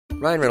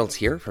Ryan Reynolds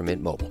here from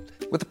Mint Mobile.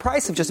 With the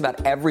price of just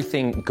about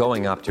everything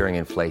going up during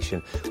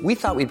inflation, we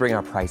thought we'd bring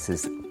our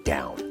prices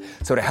down.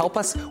 So to help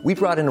us, we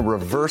brought in a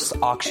reverse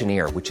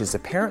auctioneer, which is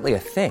apparently a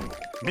thing.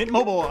 Mint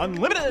Mobile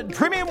Unlimited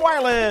Premium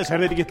Wireless. How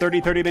to get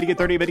 30, 30, bit to get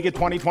 30, bit to get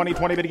 20, 20,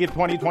 20, bit to get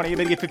 20, 20,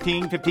 bit to get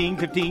 15, 15,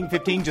 15,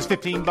 15, just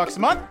 $15 a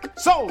month?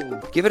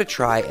 Sold! Give it a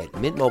try at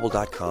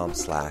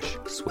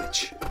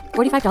mintmobile.com/switch.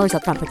 $45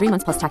 up front for 3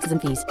 months plus taxes and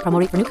fees. Promo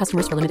rate for new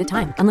customers for limited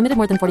time. Unlimited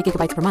more than 40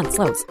 gigabytes per month.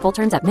 Slows full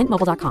terms at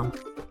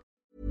mintmobile.com.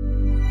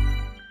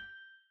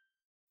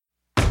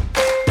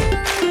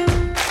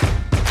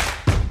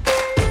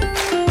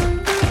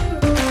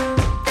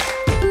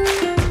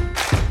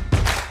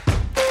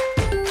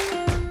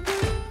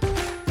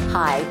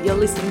 Hi, you're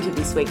listening to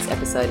this week's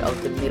episode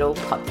of The Middle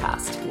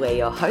Podcast. We're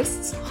your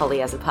hosts, Holly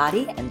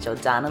Azzopardi and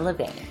Jordana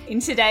Levine. In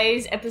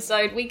today's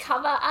episode, we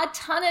cover a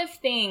ton of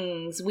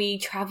things. We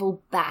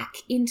travel back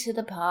into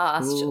the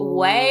past,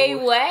 way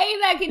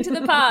back into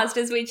the past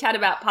as we chat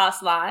about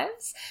past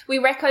lives. We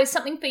reco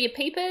something for your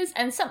peepers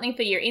and something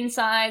for your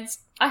insides.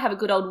 I have a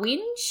good old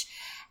whinge.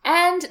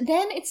 And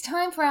then it's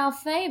time for our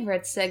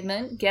favourite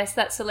segment, Guess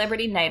That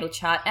Celebrity Natal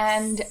Chart.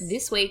 And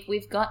this week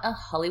we've got a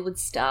Hollywood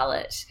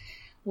starlet.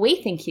 We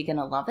think you're going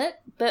to love it.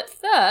 But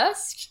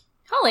first,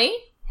 Holly,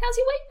 how's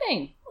your week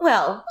been?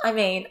 Well, I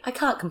mean, I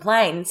can't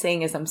complain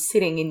seeing as I'm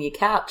sitting in your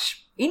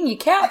couch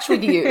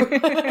with you.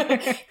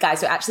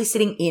 Guys, we're actually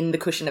sitting in the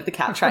cushion of the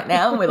couch right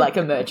now and we're like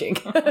emerging.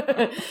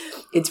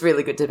 It's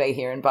really good to be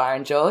here in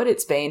Byron, Jord.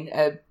 It's been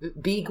a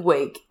big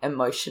week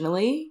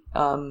emotionally.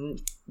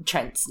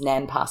 Trent's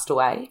nan passed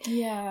away.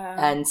 Yeah.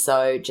 And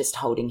so just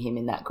holding him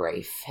in that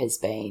grief has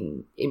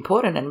been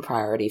important and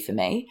priority for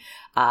me.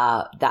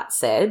 That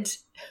said,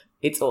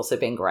 it's also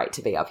been great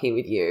to be up here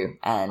with you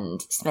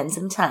and spend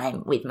some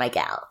time with my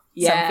gal.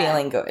 Yeah. So I'm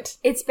feeling good.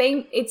 It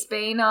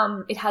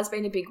has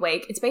been a big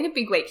week. It's been a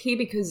big week here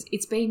because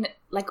it's been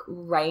like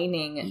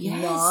raining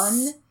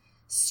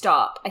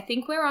non-stop. I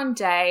think we're on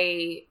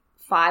day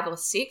 5 or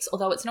 6,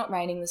 although it's not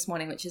raining this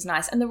morning, which is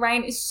nice. And the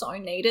rain is so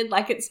needed.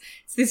 Like it's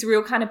this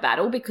real kind of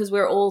battle because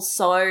we're all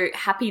so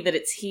happy that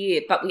it's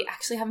here, but we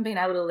actually haven't been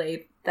able to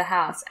leave the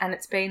house. And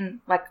it's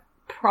been like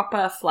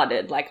proper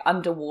flooded, like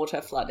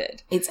underwater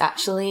flooded. It's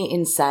actually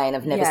insane.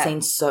 I've never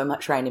seen so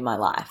much rain in my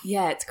life.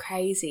 Yeah, it's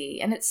crazy.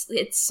 And it's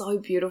so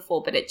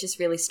beautiful, but it just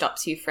really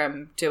stops you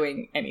from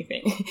doing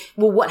anything.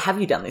 Well, what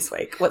have you done this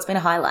week? What's been a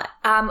highlight?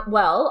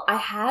 Well, I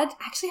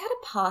actually had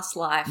a past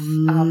life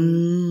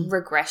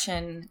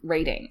regression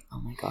reading. Oh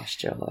my gosh,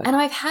 Joe. And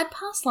I've had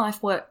past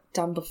life work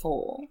done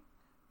before,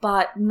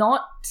 but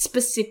not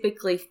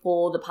specifically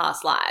for the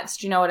past lives.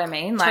 Do you know what I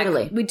mean? Like,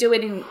 totally. We do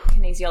it in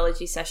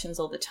kinesiology sessions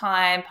all the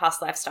time.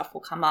 Past life stuff will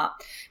come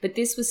up. But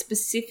this was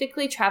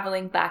specifically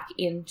traveling back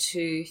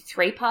into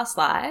 3 past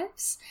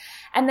lives.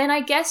 And then I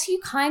guess you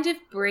kind of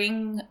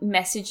bring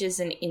messages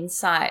and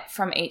insight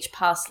from each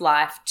past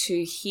life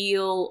to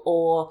heal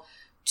or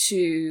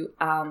to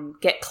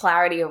get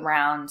clarity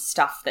around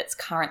stuff that's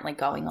currently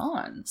going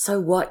on. So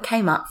what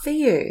came up for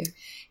you?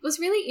 It was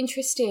really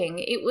interesting.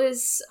 It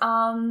was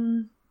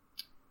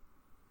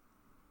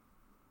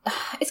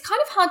it's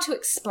kind of hard to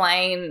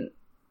explain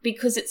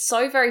because it's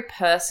so very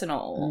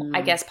personal,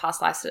 I guess,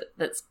 past life,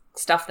 that's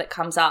stuff that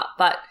comes up.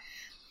 But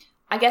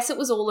I guess it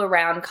was all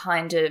around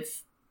kind of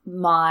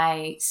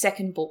my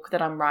second book that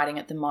I'm writing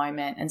at the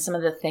moment and some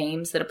of the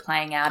themes that are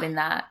playing out in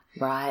that.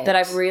 Right. That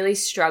I've really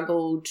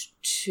struggled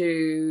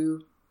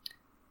to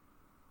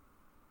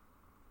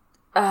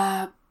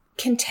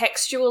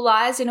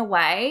contextualize in a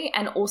way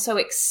and also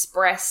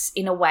express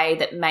in a way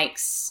that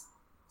makes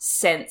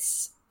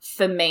sense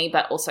for me,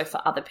 but also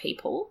for other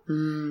people.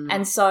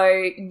 And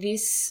so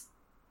this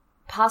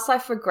past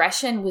life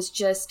regression was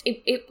just,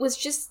 it was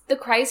just the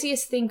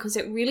craziest thing because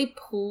it really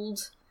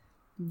pulled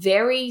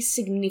very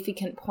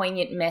significant,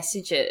 poignant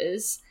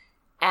messages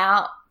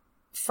out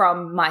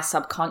from my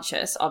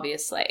subconscious,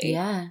 obviously.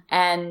 Yeah.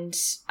 And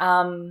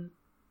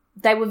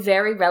they were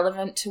very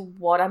relevant to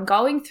what I'm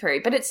going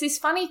through. But it's this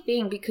funny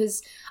thing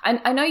because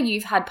I know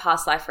you've had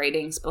past life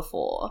readings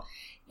before.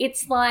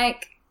 It's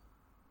like,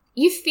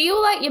 you feel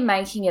like you're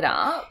making it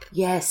up.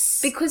 Yes.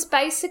 Because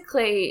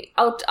basically,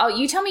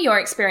 you tell me your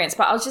experience,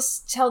 but I'll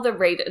just tell the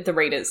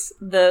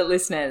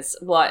listeners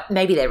what.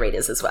 Maybe they're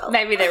readers as well.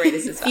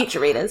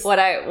 Future readers. What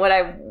it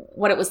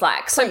was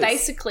like. So Please.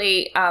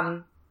 basically,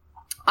 I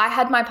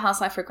had my past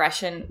life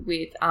regression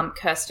with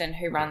Kirsten,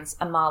 who runs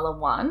Amala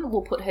One.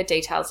 We'll put her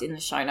details in the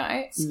show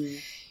notes.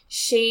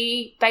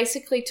 She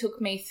basically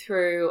took me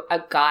through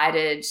a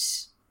guided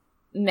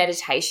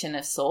meditation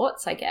of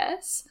sorts, I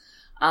guess.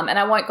 And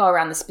I won't go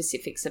around the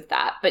specifics of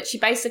that, but she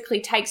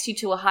basically takes you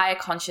to a higher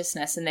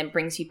consciousness and then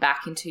brings you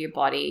back into your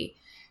body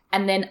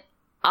and then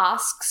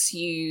asks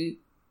you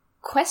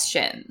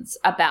questions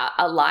about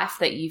a life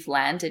that you've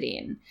landed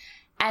in.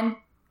 And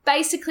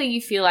basically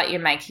you feel like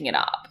you're making it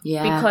up.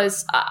 Yeah.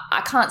 Because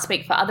I can't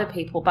speak for other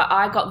people, but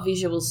I got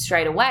visuals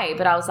straight away.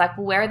 But I was like,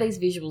 well, where are these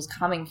visuals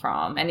coming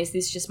from? And is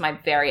this just my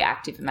very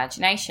active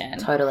imagination?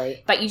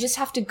 Totally. But you just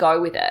have to go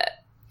with it.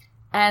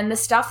 And the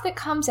stuff that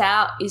comes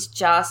out is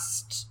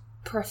just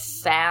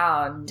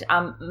profound.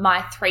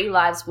 My 3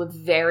 lives were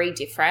very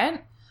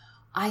different.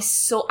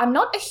 I'm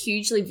not a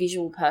hugely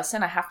visual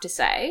person, I have to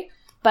say,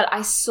 but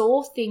I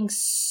saw things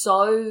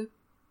so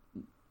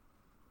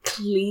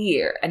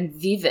clear and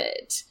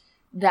vivid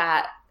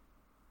that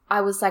I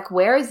was like,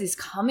 where is this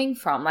coming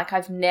from? Like,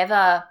 I've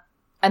never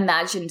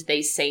imagined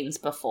these scenes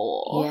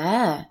before.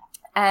 Yeah.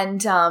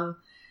 And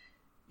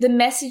the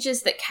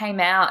messages that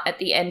came out at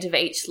the end of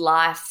each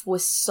life were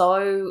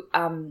so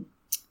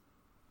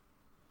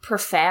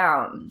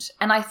profound.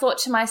 And I thought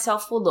to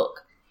myself, well,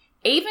 look,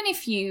 even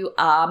if you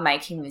are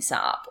making this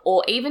up,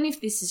 or even if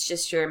this is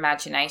just your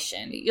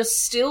imagination, you're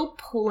still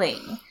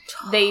pulling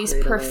these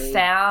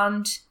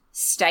profound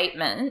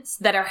statements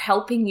that are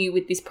helping you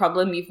with this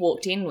problem you've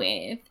walked in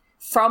with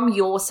from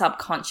your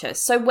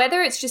subconscious. So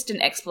whether it's just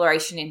an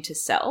exploration into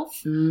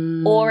self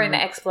or an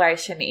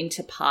exploration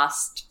into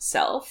past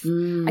self,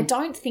 I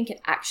don't think it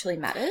actually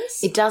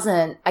matters. It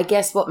doesn't. I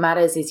guess what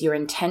matters is your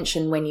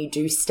intention when you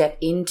do step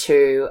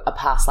into a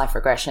past life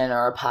regression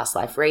or a past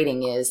life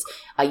reading is,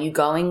 are you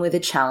going with a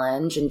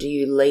challenge and do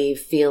you leave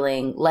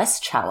feeling less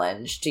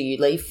challenged? Do you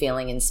leave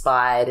feeling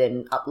inspired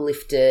and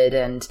uplifted?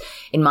 And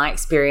in my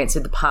experience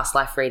with the past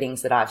life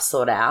readings that I've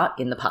sought out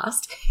in the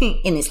past,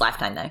 in this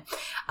lifetime though,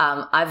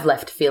 I've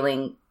left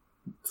feeling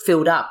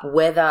filled up,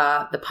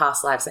 whether the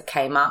past lives that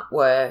came up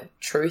were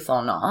truth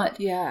or not.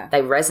 Yeah.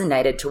 They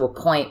resonated to a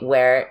point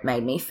where it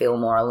made me feel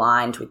more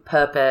aligned with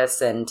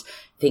purpose and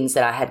things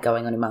that I had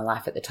going on in my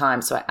life at the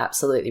time. So I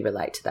absolutely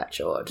relate to that,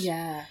 George.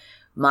 Yeah.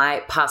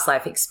 My past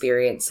life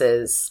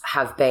experiences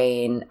have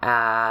been,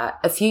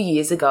 a few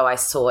years ago I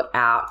sought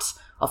out,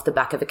 off the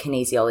back of a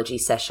kinesiology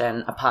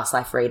session, a past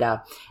life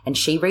reader, and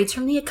she reads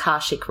from the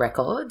Akashic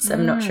Records.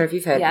 I'm not sure if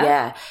you've heard.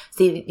 Yeah.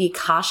 The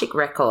Akashic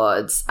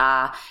Records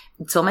are,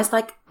 it's almost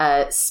like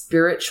a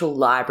spiritual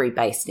library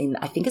based in,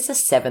 I think it's a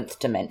 7th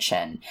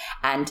dimension,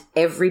 and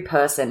every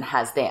person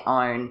has their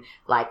own,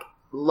 like,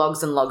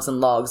 logs and logs and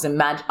logs.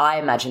 I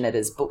imagine it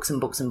as books and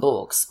books and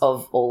books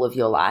of all of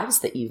your lives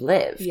that you've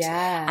lived.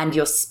 Yeah. And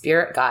your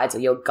spirit guides or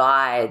your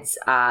guides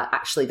are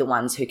actually the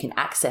ones who can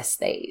access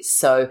these.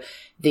 So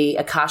the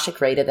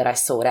Akashic reader that I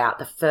sought out,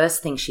 the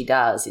first thing she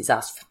does is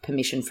ask for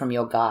permission from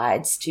your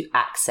guides to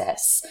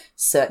access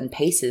certain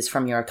pieces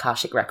from your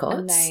Akashic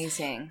records.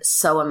 Amazing.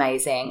 So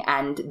amazing.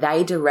 And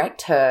they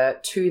direct her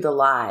to the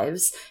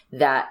lives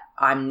that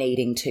I'm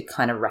needing to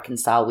kind of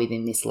reconcile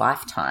within this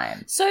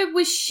lifetime. So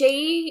was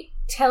she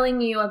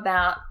telling you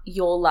about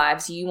your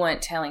lives? You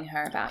weren't telling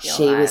her about your lives?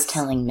 She was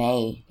telling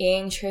me.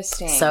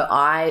 Interesting. So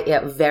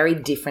very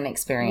different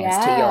experience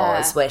to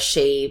yours, where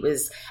she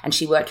was, and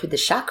she worked with the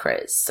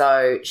chakras.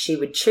 So she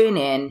would tune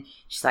in.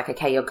 She's like,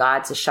 okay, your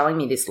guides are showing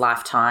me this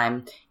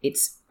lifetime.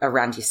 It's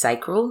around your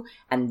sacral,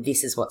 and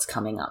this is what's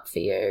coming up for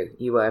you.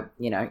 You were,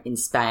 in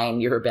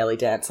Spain, you're a belly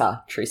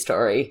dancer, true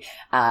story.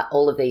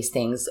 All of these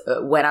things.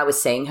 When I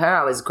was seeing her,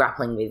 I was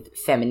grappling with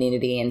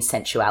femininity and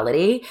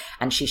sensuality,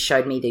 and she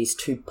showed me these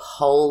 2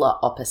 polar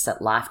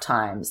opposite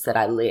lifetimes that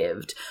I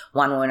lived.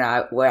 One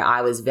where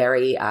I was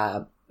very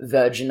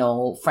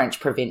virginal, French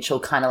provincial,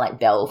 kind of like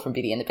Belle from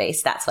Beauty and the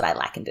Beast. That's what I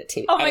likened it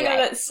to. Oh my God,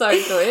 that's so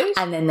good.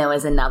 And then there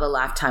was another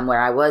lifetime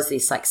where I was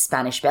this like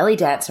Spanish belly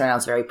dancer, and I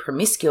was very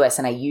promiscuous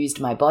and I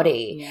used my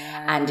body.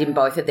 Yeah. And in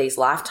both of these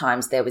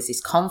lifetimes, there was this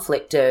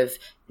conflict of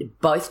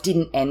both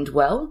didn't end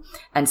well.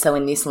 And so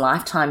in this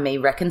lifetime, me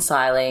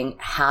reconciling,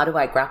 how do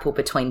I grapple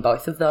between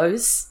both of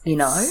those,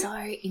 So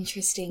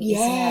interesting,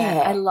 isn't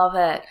it? I love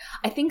it.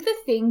 I think the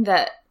thing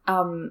that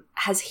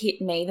has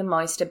hit me the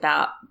most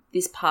about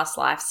this past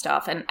life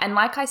stuff, and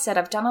like I said,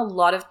 I've done a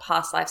lot of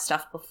past life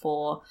stuff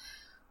before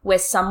where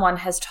someone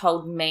has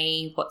told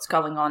me what's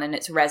going on and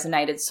it's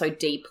resonated so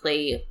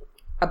deeply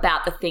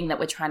about the thing that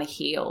we're trying to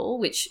heal,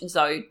 which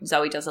Zoe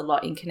does a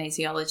lot in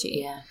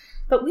kinesiology. Yeah.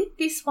 But with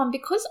this one,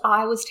 because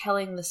I was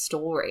telling the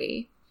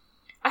story,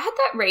 I had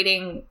that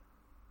reading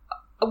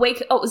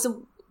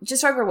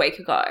just over a week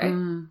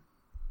ago.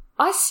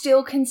 I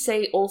still can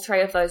see all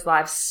 3 of those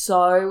lives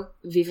so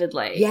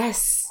vividly.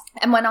 Yes.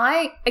 And when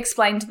I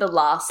explained the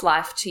last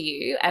life to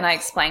you and I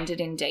explained it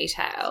in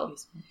detail,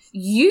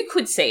 you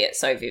could see it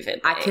so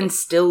vividly. I can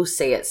still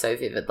see it so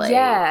vividly.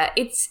 Yeah,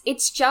 it's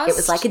just... It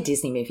was like a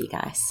Disney movie,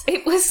 guys.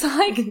 It was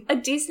like a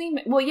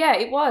Disney... Well, yeah,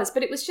 it was.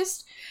 But it was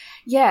just...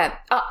 Yeah,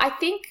 I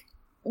think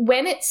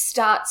when it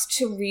starts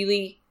to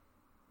really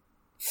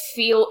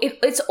feel...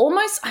 It's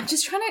almost... I'm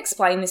just trying to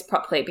explain this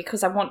properly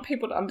because I want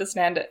people to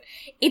understand it.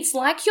 It's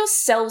like your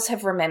cells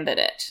have remembered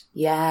it.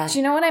 Yeah. Do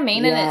you know what I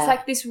mean? Yeah. And it's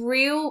like this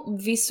real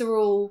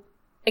visceral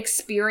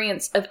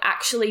experience of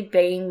actually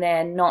being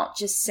there, not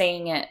just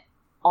seeing it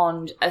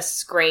on a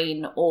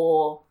screen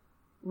or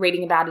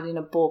reading about it in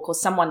a book or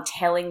someone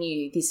telling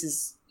you this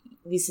is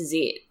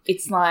it.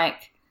 It's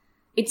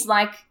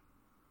like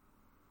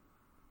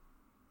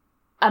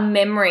a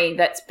memory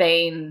that's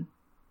been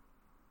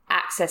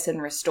accessed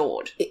and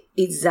restored.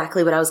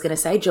 Exactly what I was going to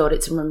say, Jord.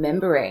 It's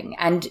remembering.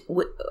 And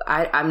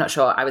I'm not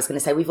sure. I was going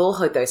to say we've all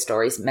heard those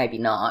stories, maybe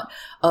not,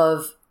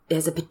 of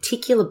there's a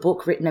particular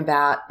book written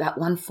about that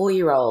one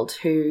 4-year-old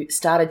who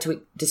started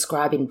to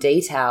describe in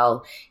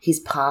detail his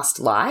past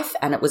life,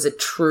 and it was a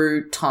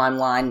true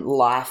timeline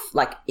life,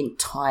 like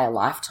entire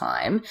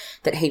lifetime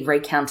that he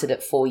recounted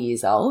at 4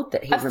 years old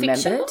that he remembered.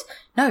 Fiction book?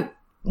 No,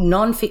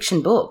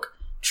 non-fiction book.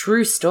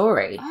 True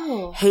story.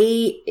 Oh.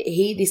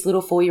 He, this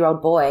little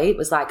 4-year-old boy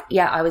was like,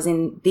 yeah, I was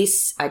in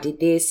this, I did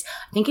this.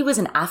 I think he was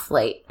an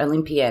athlete,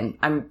 Olympian.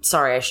 I'm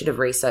sorry, I should have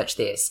researched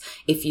this.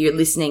 If you're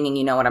listening and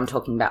you know what I'm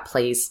talking about,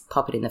 please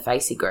pop it in the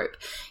Facey group.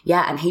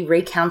 Yeah, and he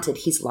recounted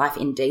his life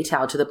in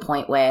detail to the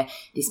point where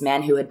this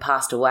man who had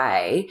passed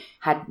away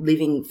had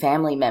living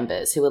family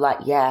members who were like,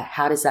 yeah,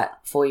 how does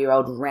that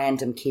 4-year-old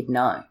random kid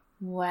know?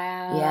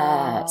 Wow.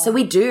 Yeah. So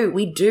we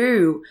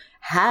do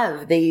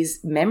have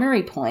these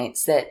memory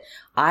points that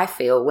I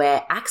feel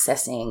we're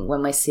accessing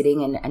when we're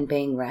sitting and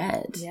being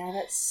read. Yeah,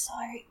 that's so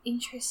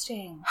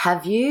interesting.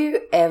 Have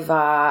you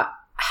ever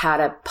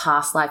had a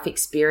past life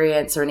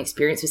experience or an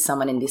experience with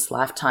someone in this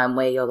lifetime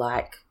where you're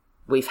like,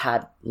 we've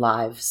had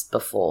lives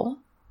before?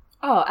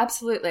 Oh,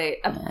 absolutely.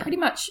 Pretty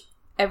much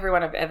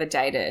everyone I've ever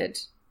dated,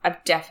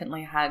 I've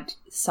definitely had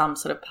some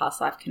sort of past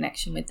life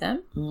connection with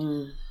them.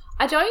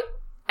 I don't,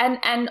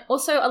 and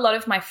also a lot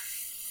of my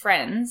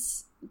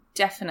friends,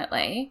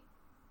 definitely.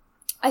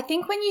 I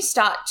think when you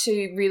start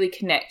to really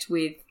connect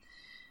with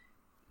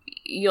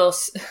your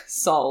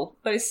soul,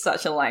 that is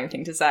such a lame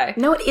thing to say.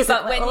 No, it isn't.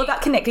 But We're all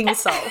about connecting with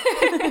soul.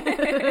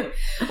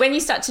 When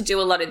you start to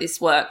do a lot of this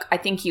work, I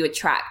think you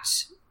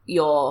attract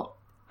your,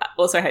 I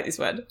also hate this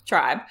word,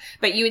 tribe,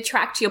 but you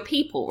attract your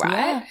people, right?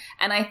 Yeah.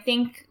 And I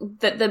think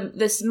that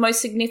the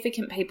most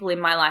significant people in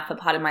my life are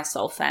part of my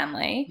soul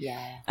family.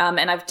 Yeah.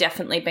 And I've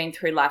definitely been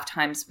through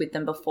lifetimes with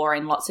them before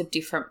in lots of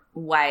different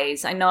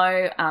ways. I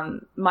know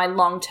my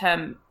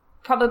long-term,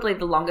 probably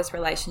the longest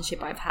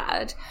relationship I've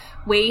had,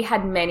 we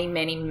had many,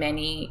 many,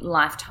 many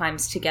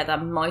lifetimes together,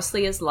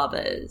 mostly as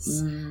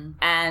lovers.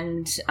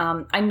 And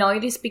I know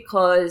this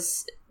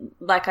because,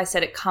 like I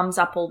said, it comes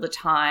up all the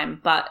time,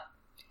 but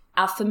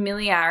our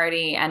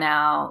familiarity and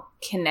our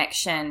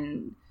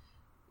connection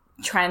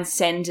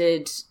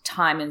transcended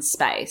time and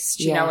space.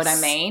 Do you know what I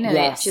mean? And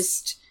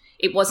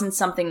it wasn't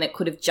something that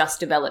could have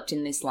just developed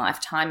in this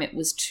lifetime. It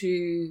was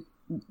too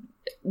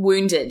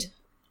wounded.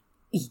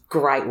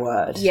 Great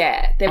word.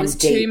 Yeah, there was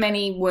deep. too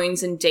many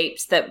wounds and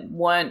deeps that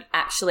weren't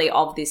actually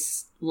of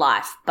this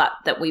life, but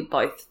that we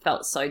both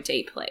felt so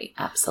deeply.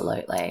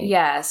 Absolutely.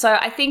 Yeah, so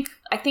I think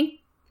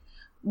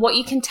what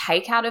you can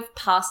take out of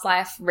past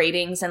life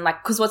readings and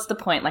like, because what's the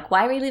point? Like,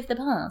 why relive the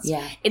past?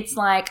 Yeah. It's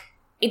like,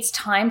 it's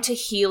time to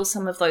heal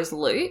some of those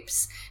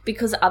loops,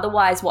 because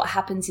otherwise what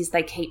happens is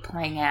they keep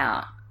playing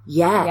out.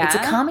 Yeah, it's a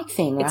karmic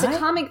thing, right? It's a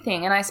karmic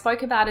thing, and I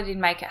spoke about it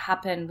in Make It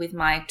Happen with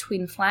my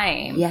twin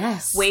flame.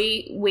 Yes.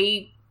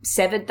 We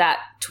severed that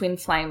twin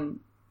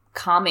flame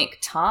karmic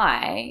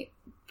tie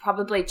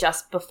probably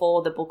just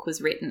before the book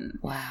was written.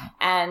 Wow.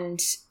 And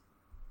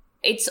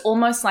it's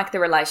almost like the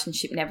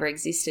relationship never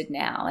existed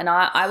now. And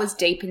I was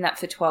deep in that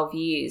for 12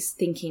 years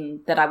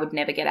thinking that I would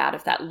never get out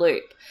of that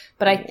loop.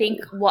 But I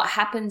think what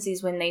happens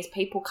is when these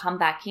people come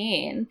back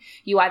in,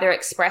 you either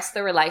express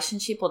the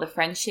relationship or the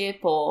friendship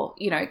or,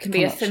 you know, it can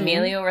be a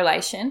familial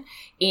relation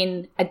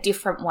in a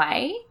different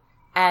way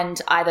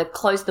and either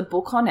close the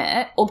book on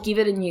it or give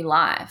it a new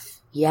life.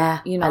 Yeah,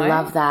 you know? I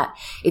love that.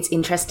 It's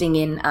interesting,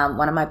 in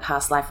one of my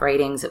past life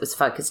readings, it was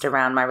focused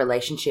around my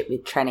relationship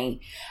with Trenny,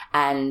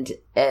 and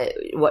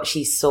what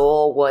she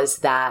saw was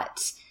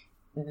that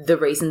the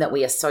reason that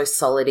we are so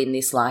solid in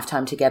this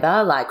lifetime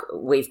together, like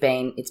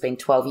it's been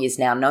 12 years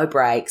now, no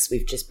breaks,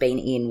 we've just been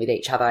in with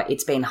each other.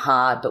 It's been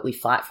hard, but we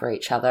fight for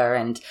each other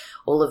and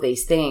all of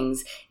these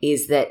things,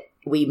 is that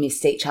we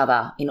missed each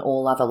other in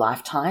all other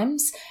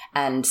lifetimes.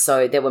 And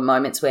so there were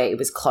moments where it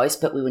was close,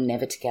 but we were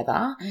never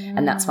together.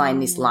 And that's why in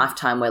this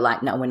lifetime, we're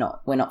like, no,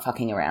 we're not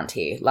fucking around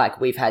here.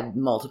 Like, we've had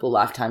multiple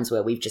lifetimes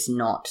where we've just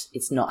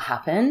it's not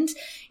happened.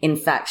 In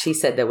fact, she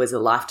said there was a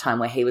lifetime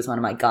where he was one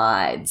of my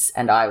guides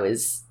and I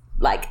was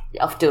like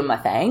off doing my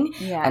thing.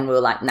 Yeah. And we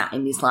were like, nah,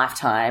 in this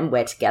lifetime,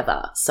 we're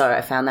together. So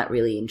I found that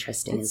really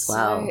interesting as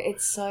well.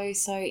 It's so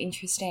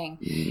interesting.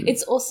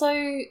 It's also,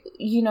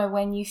 you know,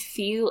 when you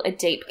feel a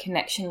deep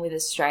connection with a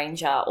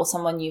stranger or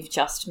someone you've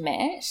just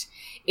met,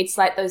 it's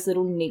like those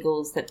little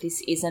niggles that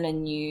this isn't a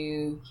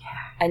new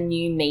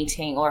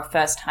meeting or a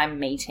first time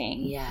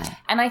meeting. Yeah.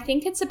 And I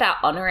think it's about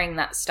honoring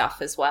that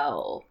stuff as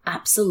well.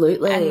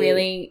 Absolutely.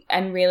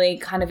 And really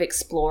kind of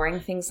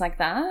exploring things like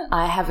that.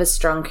 I have a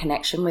strong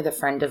connection with a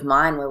friend of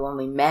mine where when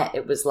we met,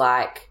 it was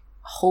like,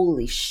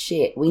 holy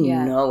shit, we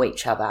know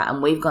each other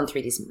and we've gone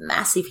through this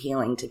massive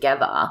healing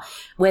together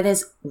where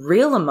there's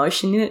real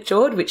emotion in it,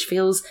 Jord, which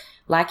feels,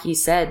 like you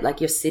said,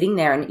 like you're sitting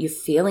there and you're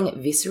feeling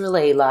it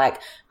viscerally,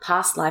 like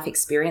past life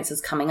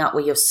experiences coming up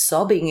where you're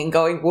sobbing and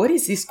going, what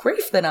is this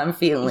grief that I'm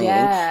feeling?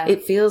 Yeah.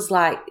 It feels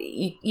like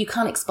you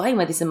can't explain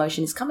where this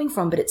emotion is coming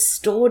from, but it's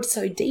stored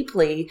so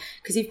deeply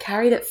because you've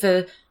carried it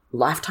for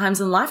lifetimes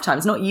and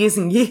lifetimes, not years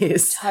and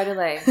years.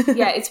 Totally.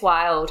 Yeah, it's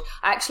wild.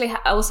 I actually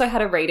I also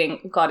had a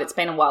reading. God, it's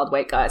been a wild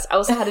week, guys. I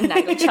also had a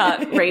natal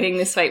chart reading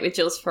this week with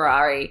Jules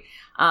Ferrari,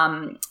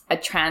 a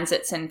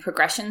transits and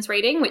progressions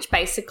reading, which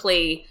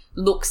basically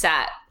looks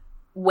at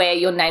where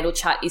your natal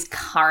chart is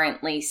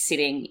currently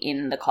sitting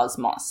in the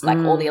cosmos, like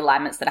all the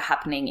alignments that are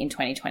happening in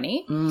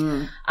 2020.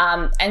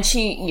 And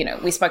she, you know,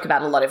 we spoke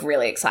about a lot of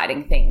really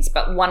exciting things,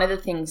 but one of the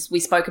things we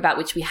spoke about,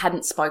 which we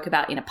hadn't spoke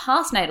about in a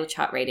past natal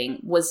chart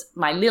reading, was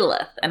my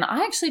Lilith. And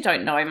I actually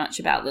don't know much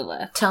about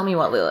Lilith. Tell me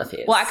what Lilith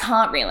is. Well, I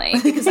can't really,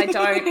 because I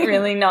don't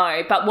really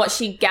know. But what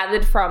she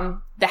gathered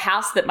from the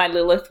house that my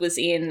Lilith was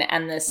in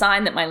and the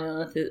sign that my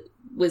Lilith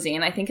was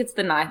in, I think it's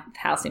the 9th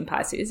house in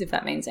Pisces, if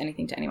that means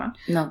anything to anyone.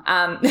 No.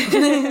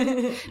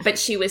 But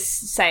she was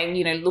saying,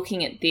 you know,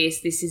 looking at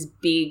this is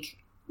big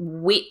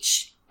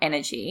witch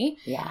energy.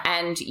 Yeah.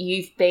 And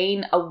you've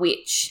been a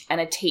witch and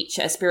a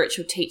teacher, a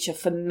spiritual teacher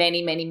for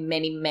many, many,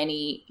 many,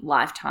 many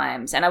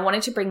lifetimes. And I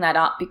wanted to bring that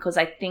up because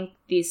I think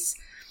this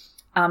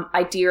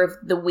idea of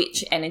the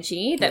witch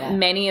energy that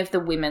many of the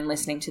women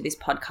listening to this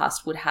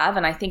podcast would have,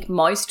 and I think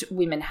most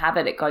women have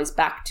it. It goes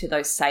back to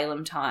those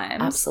Salem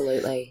times.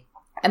 Absolutely.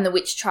 And the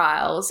witch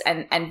trials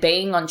and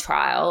being on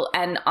trial.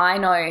 And I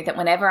know that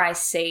whenever I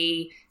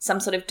see some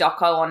sort of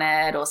doco on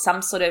it or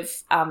some sort of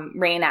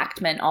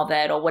reenactment of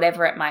it or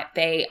whatever it might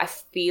be, I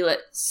feel it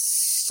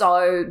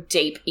so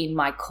deep in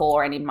my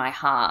core and in my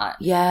heart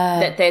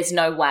that there's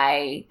no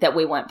way that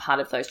we weren't part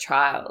of those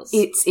trials.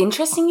 It's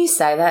interesting you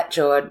say that,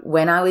 Jord.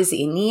 When I was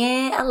in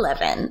year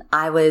 11,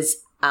 I was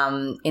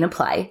in a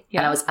play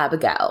and I was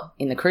Abigail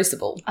in The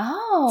Crucible.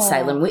 Oh.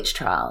 Salem witch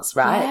trials,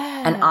 right?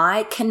 Yeah. And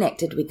I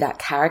connected with that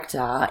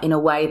character in a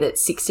way that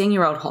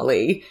 16-year-old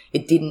Holly,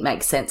 it didn't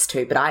make sense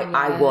to, but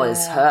I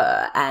was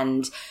her.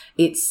 And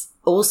it's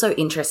also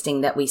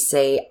interesting that we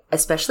see,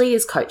 especially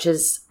as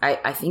coaches,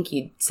 I think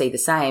you'd see the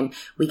same,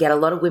 we get a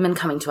lot of women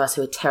coming to us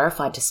who are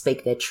terrified to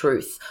speak their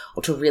truth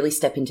or to really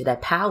step into their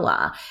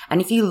power. And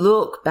if you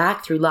look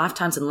back through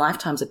lifetimes and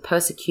lifetimes of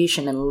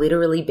persecution and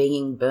literally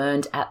being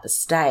burned at the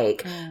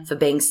stake for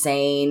being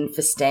seen,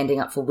 for standing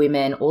up for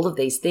women, all of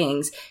these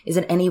things, is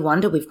it any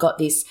wonder we've got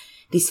this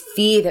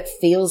fear that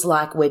feels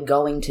like we're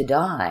going to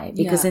die?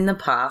 Because in the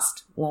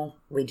past, well,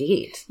 we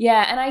did.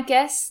 Yeah, and I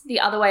guess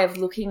the other way of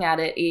looking at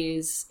it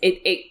is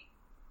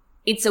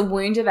it's a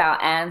wound of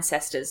our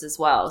ancestors as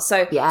well.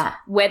 So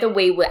whether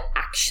we were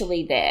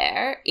actually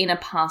there in a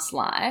past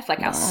life,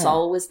 like our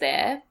soul was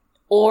there,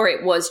 or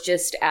it was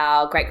just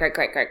our great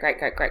grandmother,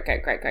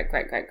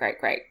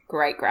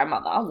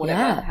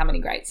 whatever, how many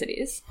greats it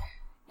is,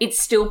 it's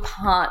still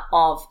part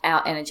of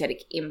our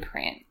energetic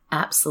imprint.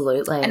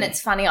 Absolutely. And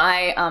it's funny,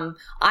 I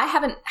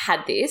haven't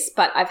had this,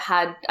 but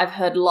I've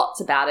heard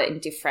lots about it in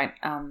different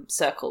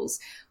circles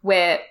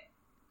where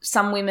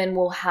some women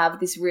will have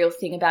this real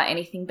thing about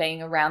anything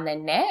being around their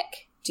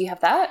neck. Do you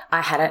have that?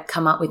 I had it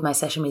come up with my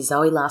session with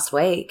Zoe last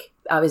week.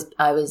 I was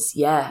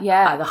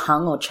either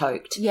hung or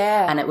choked.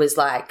 Yeah. And it was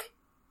like,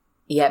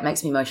 it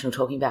makes me emotional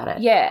talking about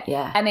it. Yeah.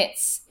 Yeah. And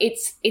it's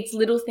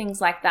little things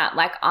like that.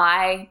 Like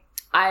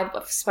I've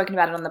spoken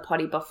about it on the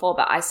potty before,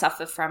 but I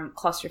suffer from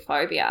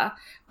claustrophobia.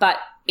 But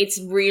it's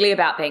really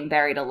about being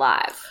buried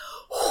alive.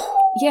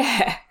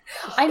 Yeah.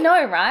 I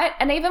know, right?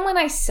 And even when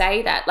I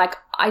say that, like,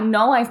 I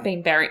know I've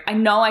been buried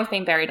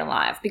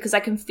alive because I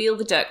can feel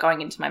the dirt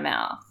going into my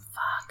mouth.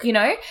 Fuck. You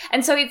know?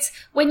 And so it's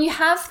when you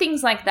have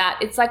things like that,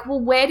 it's like,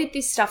 well, where did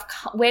this stuff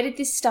come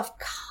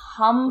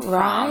from?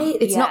 Right?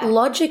 It's not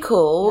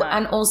logical. No.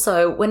 And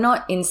also, we're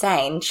not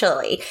insane,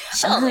 surely.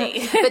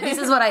 But this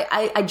is what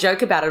I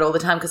joke about it all the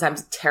time because I'm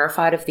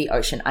terrified of the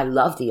ocean. I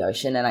love the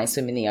ocean and I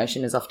swim in the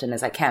ocean as often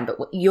as I can. But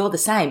you're the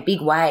same.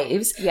 Big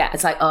waves. Yeah.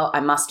 It's like, oh, I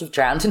must have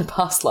drowned in a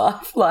past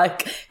life.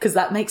 Like, because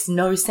that makes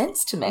no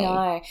sense to me.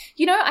 No.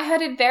 You know, I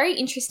heard a very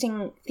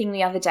interesting thing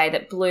the other day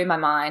that blew my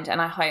mind, and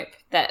I hope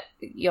that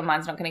your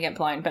mind's not going to get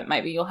blown, but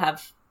maybe you'll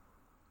have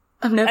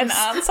I'm nervous.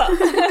 an answer.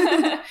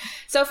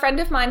 So a friend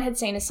of mine had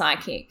seen a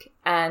psychic,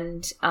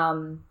 and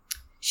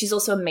she's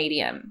also a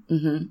medium.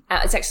 Mm-hmm.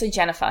 It's actually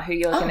Jennifer, who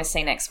you're going to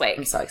see next week.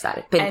 I'm so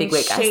excited. Been a big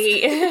week,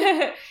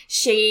 guys.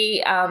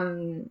 She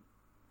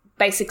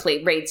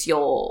basically reads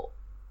your.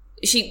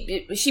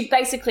 She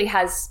basically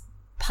has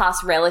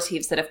past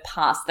relatives that have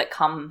passed that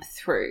come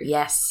through.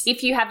 Yes.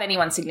 If you have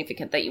anyone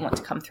significant that you want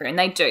to come through, and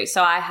they do.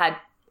 So I had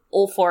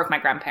all 4 of my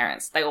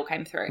grandparents. They all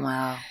came through.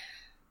 Wow.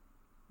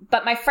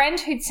 But my friend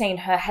who'd seen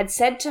her had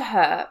said to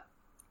her,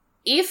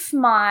 if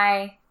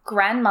my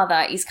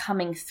grandmother is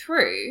coming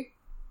through,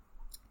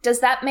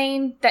 does that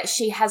mean that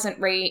she hasn't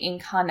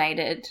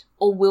reincarnated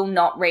or will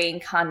not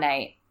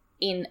reincarnate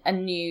in a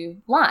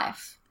new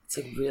life? It's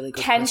a really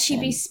good Can question.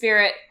 she be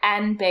spirit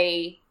and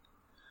be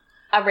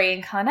a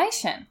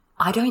reincarnation?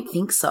 I don't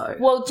think so.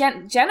 Well,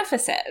 Jennifer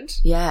said.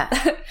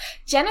 Yeah.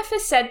 Jennifer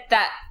said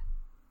that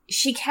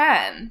she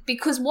can,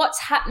 because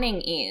what's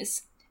happening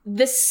is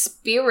the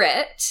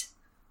spirit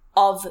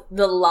of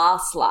the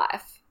last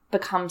life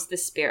becomes the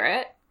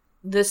spirit.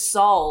 The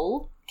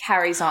soul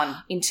carries on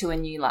into a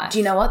new life. Do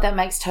you know what? That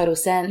makes total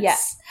sense. Yeah.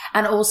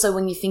 And also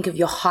when you think of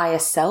your higher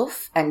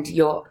self and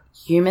your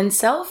human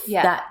self,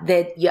 Yeah.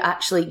 that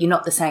you're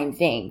not the same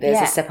thing. There's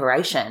Yeah. a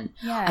separation.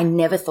 Yeah. I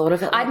never thought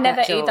of it like I'd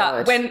never that,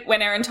 either. George.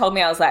 When Erin told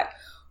me, I was like,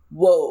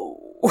 whoa.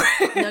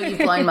 No, you've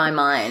blown my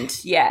mind.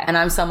 Yeah. And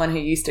I'm someone who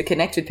used to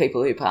connect with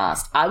people who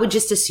passed. I would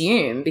just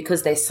assume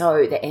because their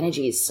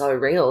energy is so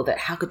real that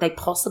how could they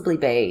possibly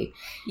be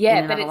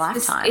in but another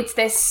lifetime? it's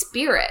their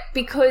spirit,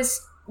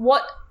 because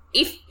what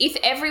if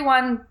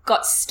everyone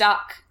got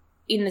stuck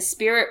in the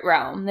spirit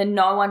realm, then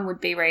no one would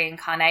be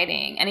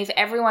reincarnating. And if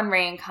everyone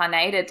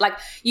reincarnated, like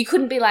you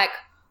couldn't be like,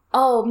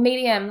 oh,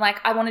 medium, like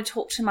I want to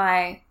talk to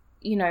my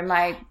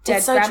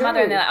dead so grandmother,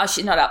 true. and they're like, oh,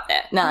 she's not up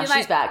there. No, And she's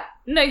you're like, back.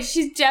 No,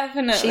 she's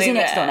definitely She's your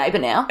next door there. neighbour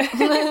now.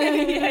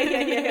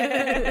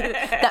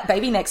 Yeah. That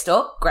baby next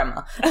door,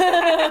 grandma.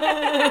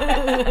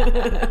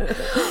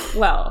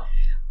 Well,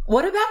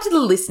 What about to the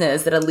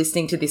listeners that are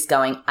listening to this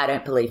going, I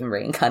don't believe in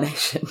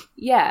reincarnation?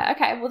 yeah,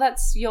 okay, well,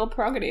 that's your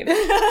prerogative.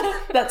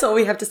 That's all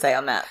we have to say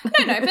on that.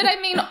 No, but I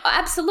mean,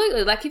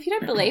 absolutely. Like, if you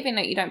don't believe in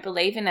it, you don't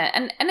believe in it.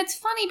 And it's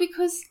funny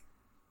because,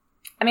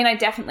 I mean, I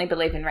definitely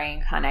believe in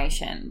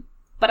reincarnation,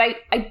 but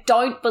I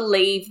don't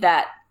believe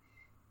that.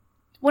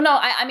 Well,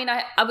 no,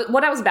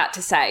 what I was about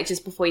to say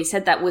just before you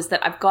said that was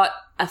that I've got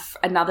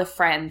another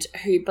friend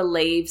who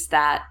believes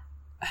that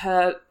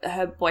her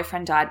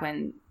boyfriend died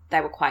when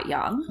they were quite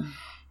young,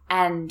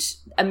 and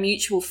a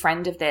mutual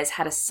friend of theirs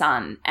had a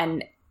son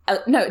and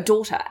a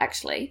daughter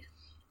actually,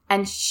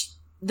 and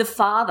the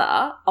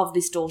father of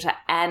this daughter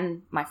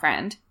and my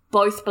friend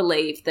both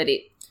believe that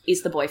it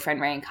is the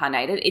boyfriend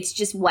reincarnated.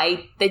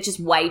 They're just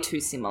way too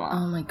similar.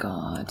 Oh my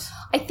God.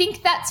 I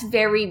think that's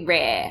very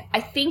rare.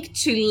 I think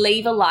to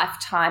leave a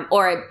lifetime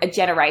or a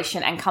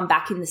generation and come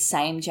back in the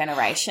same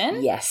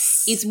generation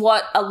Yes. is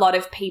what a lot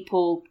of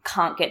people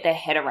can't get their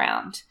head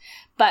around.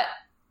 But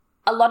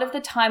a lot of the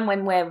time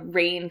when we're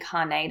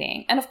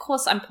reincarnating, and of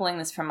course I'm pulling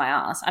this from my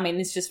ass. I mean,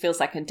 this just feels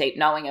like a deep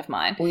knowing of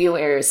mine. Well,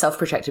 you're a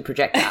self-protected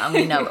projector and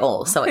we know it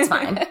all, so it's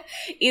fine.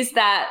 Is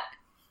that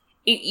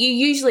you're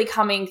usually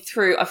coming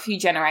through a few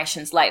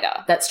generations later.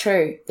 That's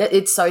true.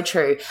 It's so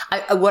true.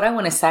 What I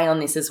want to say on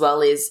this as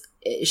well is,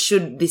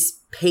 should this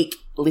pique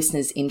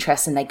listeners'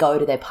 interest and they go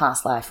to their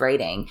past life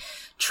reading,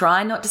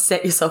 try not to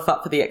set yourself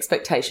up for the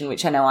expectation,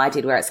 which I know I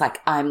did, where it's like,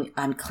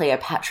 I'm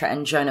Cleopatra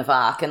and Joan of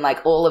Arc and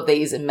like all of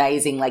these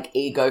amazing like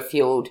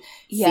ego-fueled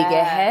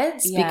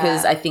figureheads,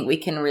 because I think we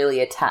can really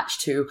attach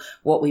to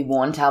what we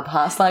want our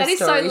past life That is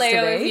so stories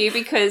Leo to of be. you,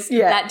 because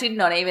that did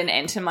not even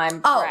enter my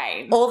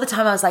brain. All the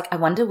time I was like, I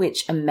wonder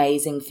which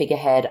amazing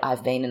figurehead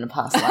I've been in a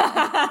past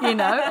life, you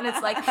know? And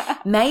it's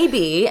like,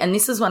 maybe, and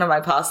this is one of my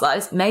past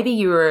lives, maybe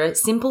you were a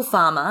simple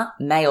farmer,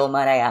 male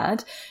might I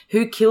add,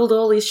 who killed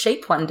all his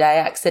sheep one day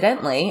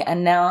accidentally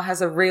and now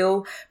has a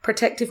real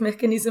protective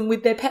mechanism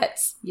with their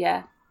pets.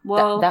 Yeah.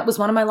 Well, that was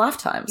one of my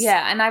lifetimes.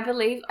 yeah, and I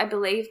believe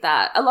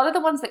that. A lot of the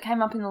ones that came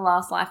up in the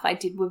last life I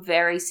did were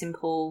very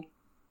simple,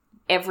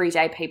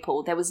 everyday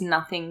people. There was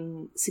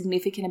nothing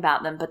significant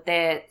about them, but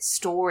their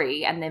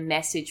story and their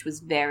message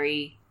was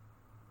very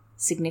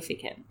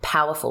significant.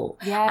 Powerful.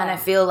 Yeah. And I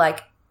feel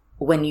like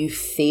when you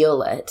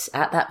feel it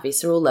at that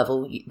visceral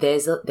level,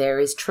 there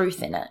is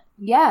truth in it.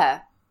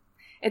 Yeah.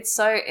 It's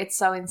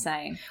so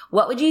insane.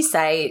 What would you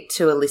say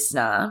to a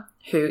listener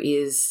who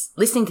is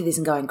listening to this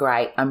and going,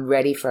 great, I'm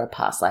ready for a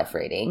past life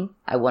reading,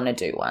 I want to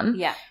do one?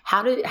 Yeah.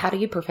 How do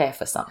you prepare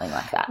for something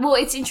like that? Well,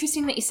 it's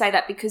interesting that you say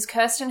that, because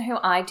Kirsten, who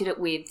I did it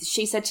with,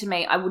 she said to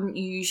me, I wouldn't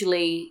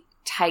usually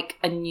take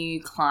a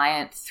new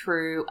client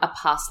through a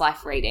past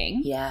life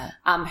reading Yeah.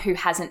 who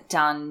hasn't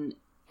done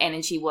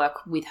energy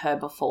work with her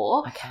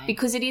before, Okay.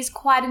 because it is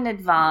quite an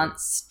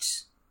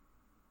advanced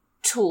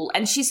tool,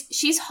 and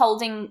she's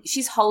holding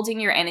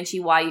your energy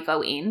while you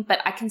go in, but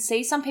I can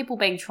see some people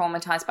being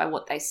traumatized by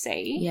what they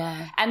see.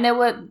 Yeah. And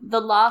the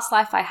last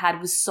life I had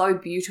was so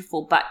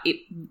beautiful, but it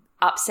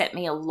upset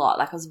me a lot.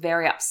 Like, I was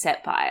very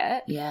upset by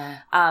it. Yeah.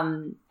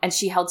 And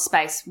she held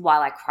space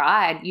while I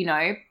cried, you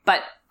know,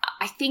 but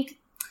I think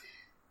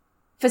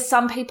for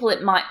some people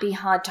it might be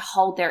hard to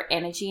hold their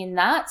energy in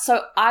that.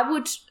 So I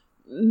would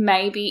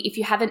maybe, if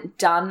you haven't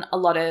done a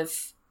lot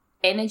of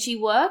energy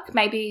work,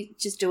 maybe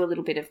just do a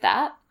little bit of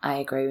that. I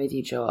agree with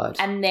you, George.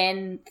 And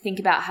then think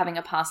about having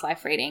a past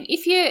life reading.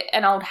 If you're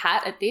an old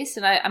hat at this,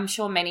 and I'm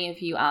sure many of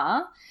you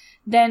are,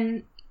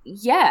 then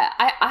yeah,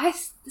 I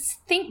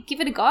think give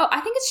it a go.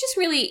 I think it's just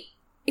really,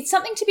 it's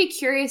something to be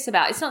curious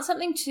about. It's not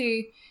something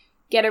to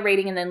get a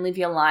reading and then live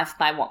your life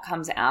by what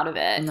comes out of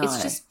it. No.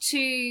 It's just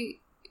to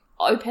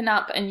open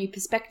up a new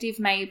perspective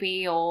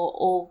maybe,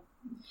 or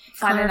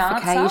find an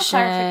answer.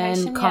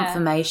 Clarification,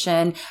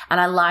 confirmation. And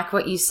I like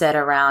what you said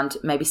around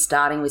maybe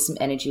starting with some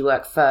energy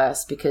work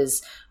first,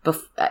 because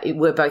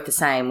we're both the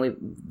same. We're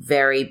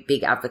very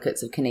big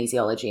advocates of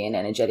kinesiology and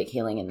energetic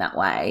healing in that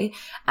way.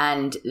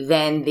 And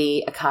then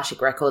the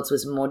Akashic Records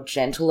was a more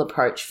gentle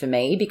approach for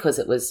me because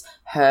it was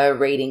her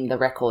reading the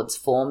records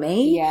for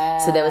me. Yeah.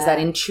 So there was that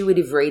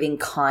intuitive reading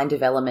kind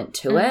of element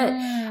to it.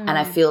 And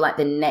I feel like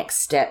the next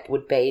step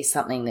would be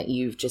something that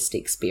you've just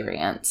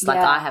experienced. Like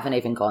I haven't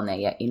even gone there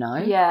yet, you know?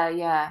 Yeah,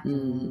 yeah.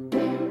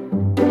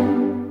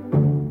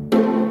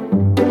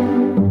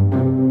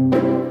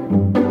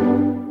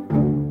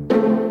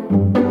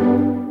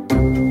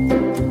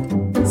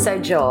 So,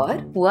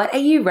 Jord, what are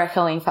you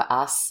recommending for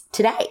us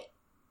today?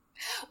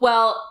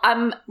 Well,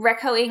 I'm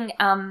recommending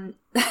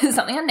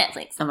something on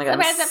Netflix. Oh my God,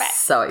 I'm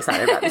so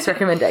excited about this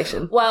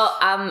recommendation. Well,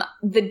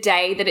 the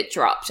day that it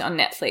dropped on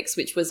Netflix,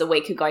 which was a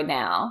week ago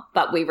now,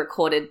 but we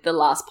recorded the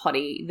last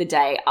potty the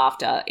day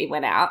after it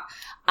went out.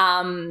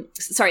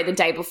 The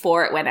day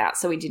before it went out,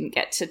 so we didn't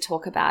get to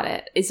talk about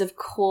it, is of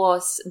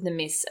course the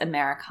Miss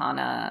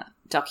Americana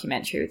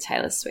documentary with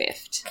Taylor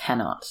Swift.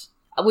 Cannot.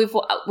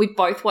 We've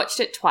both watched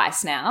it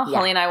twice now. Yeah.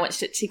 Holly and I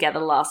watched it together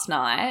last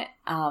night,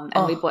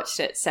 and we'd watched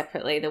it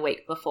separately the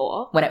week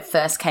before. When it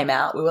first came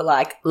out, we were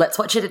like, let's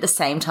watch it at the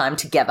same time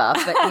together,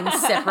 but in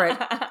separate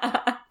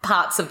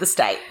parts of the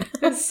state.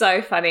 It's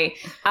so funny.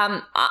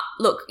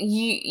 Look,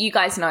 you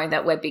guys know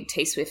that we're big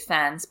T Swift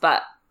fans,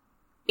 but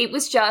it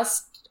was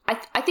just,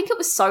 I think it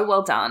was so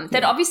well done.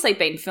 They'd obviously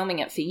been filming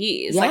it for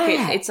years. Yeah.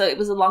 Like it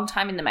was a long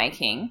time in the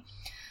making.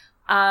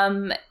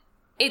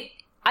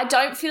 I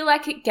don't feel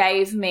like it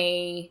gave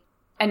me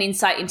an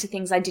insight into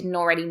things I didn't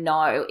already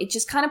know. It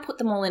just kind of put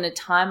them all in a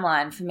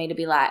timeline for me to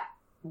be like,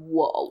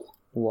 whoa.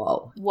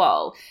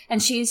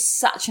 And she's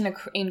such an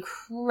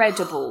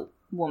incredible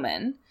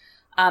woman.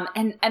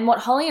 And what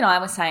Holly and I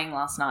were saying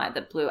last night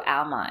that blew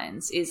our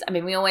minds is, I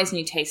mean, we always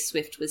knew Taylor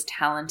Swift was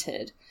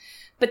talented,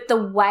 but the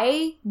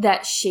way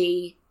that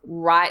she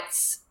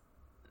writes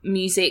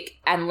music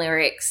and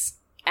lyrics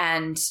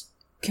and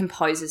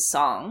composes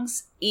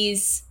songs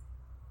is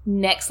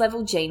next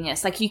level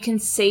genius. Like, you can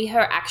see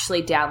her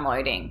actually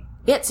downloading.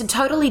 Yeah, it's a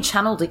totally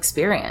channeled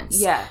experience.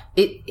 Yeah.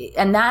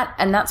 And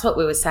that's what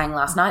we were saying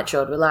last night,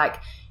 Jord. We're like,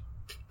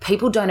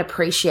 people don't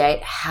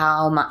appreciate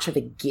how much of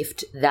a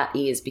gift that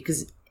is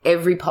because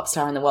every pop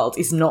star in the world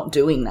is not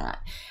doing that.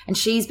 And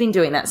she's been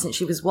doing that since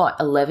she was,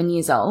 11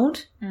 years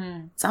old?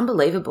 It's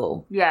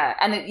unbelievable. Yeah.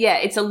 And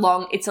it's a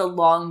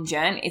long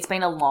journey. It's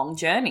been a long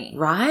journey.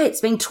 Right?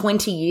 It's been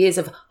 20 years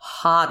of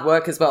hard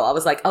work as well. I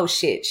was like, oh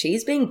shit,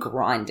 she's been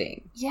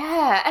grinding.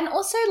 Yeah. And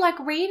also like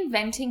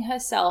reinventing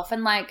herself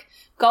and like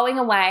going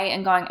away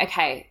and going,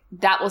 okay,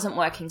 that wasn't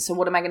working. So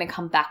what am I going to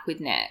come back with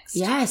next?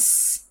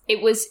 Yes.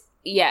 It was,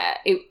 yeah,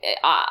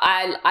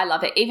 I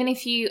love it. Even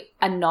if you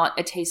are not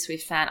a T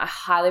Swift fan, I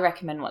highly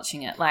recommend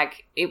watching it.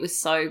 Like, it was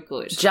so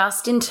good.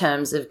 Just in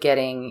terms of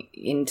getting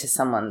into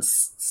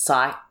someone's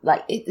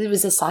it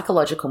was a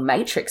psychological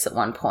matrix at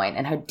one point,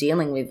 and her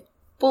dealing with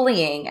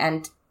bullying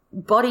and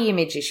body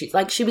image issues.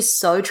 Like, she was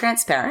so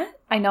transparent.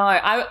 I know.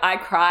 I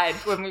cried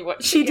when we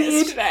watched it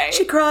yesterday.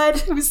 She cried.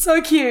 It was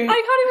so cute. I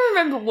can't even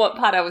remember what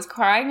part I was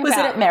crying about. Was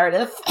it at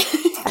Meredith?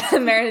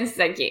 Meredith's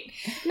so cute.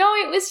 No,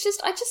 it was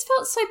just, I just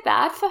felt so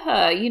bad for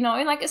her, you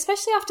know, like,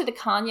 especially after the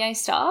Kanye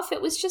stuff.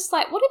 It was just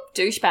like, what a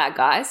douchebag,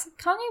 guys.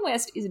 Kanye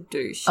West is a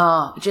douche.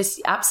 Oh,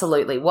 just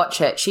absolutely. Watch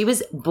it. She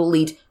was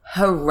bullied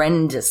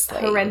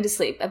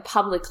horrendously.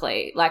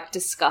 Publicly, like,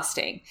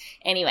 disgusting.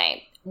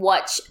 Anyway,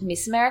 watch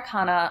Miss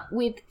Americana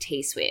with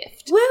T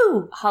Swift.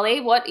 Woo!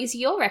 Holly, what is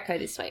your reco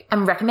this week?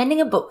 I'm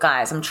recommending a book,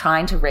 guys. I'm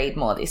trying to read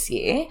more this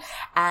year.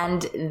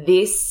 And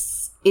this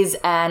is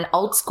an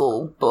old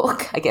school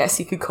book, I guess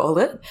you could call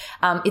it.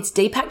 It's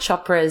Deepak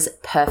Chopra's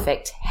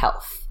Perfect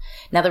Health.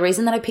 Now, the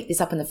reason that I picked this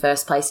up in the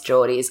first place,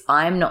 Geordie, is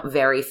I'm not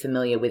very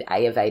familiar with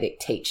Ayurvedic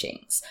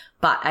teachings,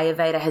 but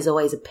Ayurveda has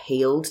always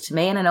appealed to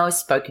me, and I know I've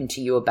spoken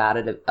to you about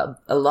it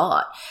a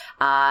lot.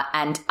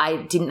 And I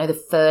didn't know the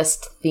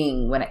first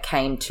thing when it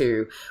came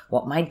to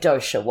what my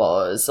dosha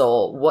was,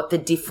 or what the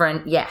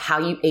different, how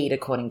you eat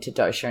according to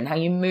dosha and how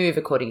you move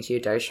according to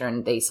your dosha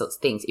and these sorts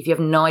of things. If you have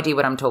no idea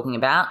what I'm talking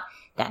about,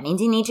 that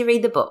means you need to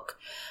read the book.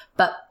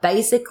 But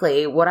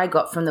basically what I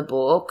got from the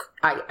book,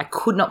 I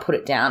could not put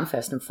it down,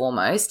 first and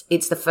foremost.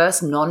 It's the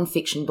first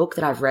non-fiction book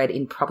that I've read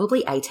in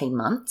probably 18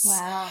 months.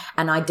 Wow.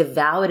 And I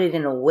devoured it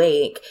in a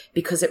week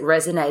because it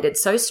resonated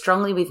so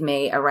strongly with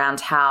me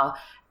around how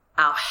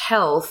our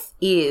health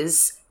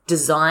is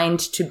designed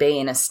to be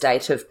in a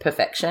state of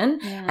perfection.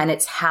 Yeah. And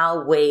it's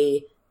how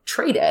we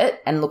treat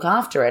it and look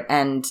after it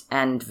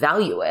and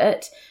value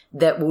it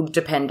that will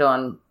depend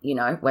on, you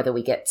know, whether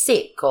we get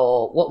sick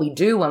or what we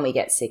do when we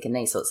get sick and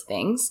these sorts of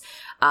things.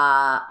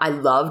 I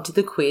loved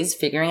the quiz,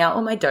 figuring out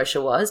what my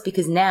dosha was,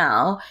 because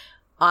now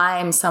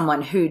I'm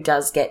someone who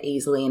does get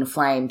easily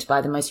inflamed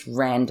by the most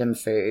random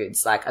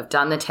foods. Like, I've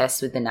done the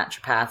test with the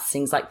naturopaths,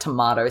 things like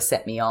tomato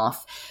set me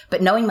off.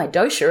 But knowing my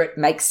dosha, it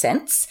makes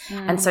sense.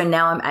 And so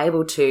now I'm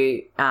able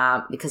to,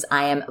 because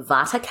I am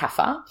Vata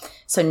Kapha,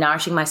 so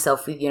nourishing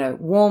myself with,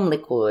 warm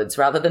liquids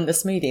rather than the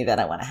smoothie that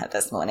I want to have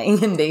this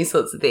morning and these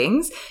sorts of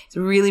things. It's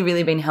really,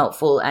 really been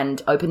helpful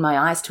and opened my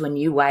eyes to a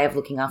new way of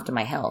looking after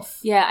my health.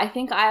 Yeah, I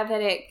think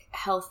Ayurvedic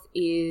health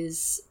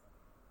is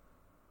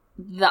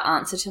the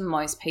answer to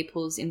most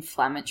people's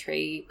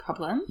inflammatory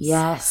problems.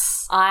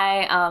 Yes.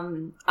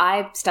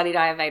 I studied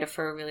Ayurveda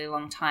for a really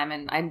long time,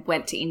 and I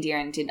went to India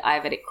and did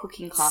Ayurvedic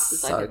cooking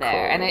classes over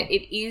there. Cool. And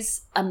it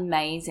is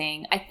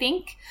amazing. I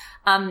think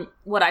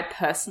what I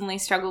personally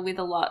struggled with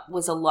a lot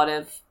was a lot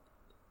of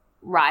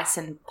rice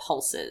and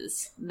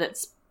pulses.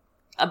 That's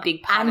a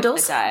big part of the diet.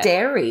 And also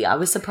dairy. I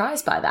was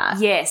surprised by that.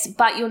 Yes,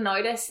 but you'll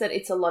notice that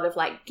it's a lot of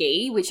like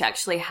ghee, which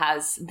actually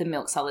has the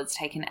milk solids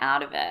taken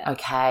out of it.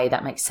 Okay,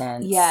 that makes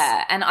sense.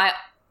 Yeah, and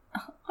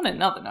on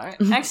another note,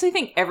 I actually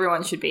think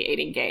everyone should be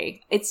eating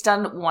ghee. It's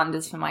done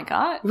wonders for my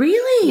gut.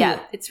 Really?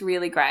 Yeah, it's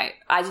really great.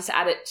 I just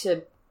add it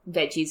to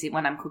veggies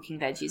when I'm cooking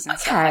veggies and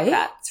stuff like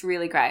that. It's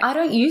really great. I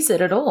don't use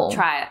it at all.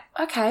 Try it.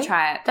 Okay.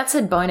 Try it. That's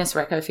a bonus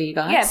reco for you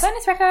guys. Yeah,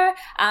 bonus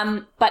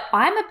reco. But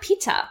I'm a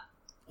pitta.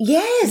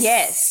 Yes.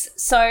 Yes.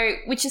 So,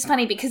 which is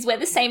funny because we're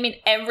the same in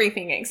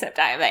everything except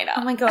Ayurveda.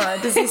 Oh my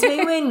God. Does this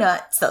mean we're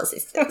not soul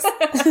sisters?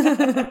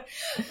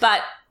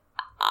 But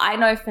I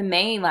know for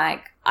me,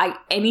 like,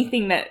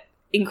 anything that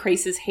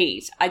increases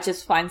heat, I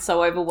just find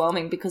so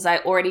overwhelming because I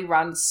already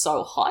run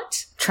so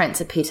hot.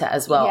 Trent's a pitta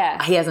as well.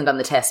 Yeah. He hasn't done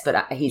the test,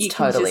 but he's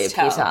totally a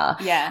pitta.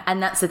 Yeah.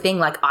 And that's the thing.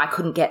 Like, I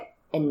couldn't get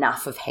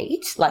enough of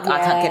heat. Like, I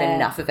can't get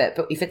enough of it.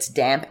 But if it's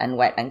damp and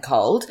wet and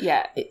cold,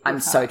 I'm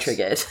so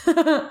triggered.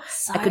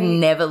 I could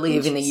never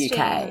live in the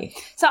UK.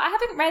 So I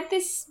haven't read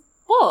this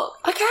book.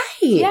 Okay.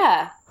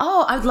 Yeah.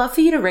 Oh, I'd love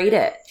for you to read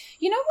it.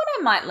 You know what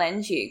I might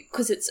lend you,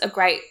 because it's a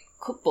great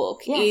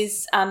cookbook,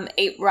 is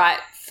Eat Right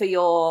for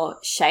Your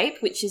Shape,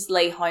 which is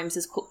Lee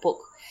Holmes's cookbook.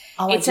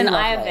 Oh, it's an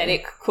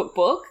Ayurvedic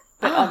cookbook,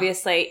 but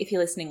obviously, if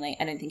you're listening, Lee,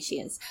 I don't think she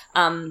is.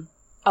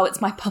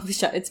 It's my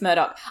publisher. It's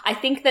Murdoch. I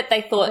think that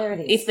they thought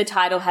if the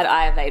title had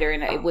Ayurveda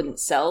in it, it wouldn't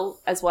sell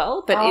as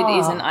well, but it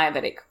is an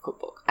Ayurvedic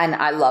cookbook. And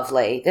I love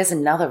Lee. There's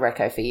another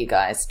reco for you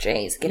guys.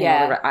 Jeez.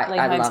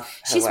 I love her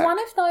She's work. one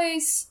of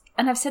those,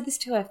 and I've said this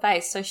to her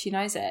face, so she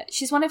knows it.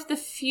 She's one of the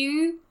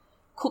few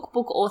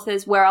cookbook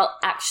authors where I'll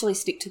actually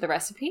stick to the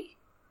recipe.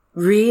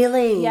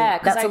 Really? Yeah,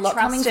 because that's I a lot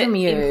trust coming it from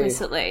you.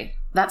 Implicitly.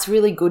 That's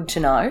really good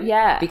to know.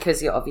 Yeah.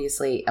 Because you're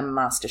obviously a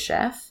master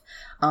chef.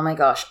 Oh my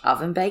gosh,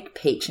 oven baked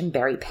peach and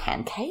berry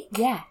pancake?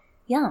 Yeah.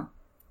 Yum.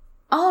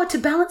 Oh, to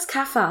balance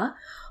kapha.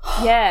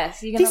 Yeah,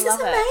 so you're going to This love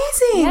it.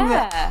 is amazing.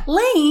 Yeah.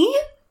 Lee,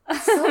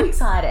 so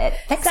excited.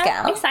 Thanks, So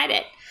gal.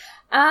 excited.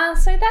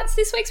 So that's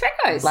this week's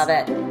Recos. Love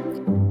it.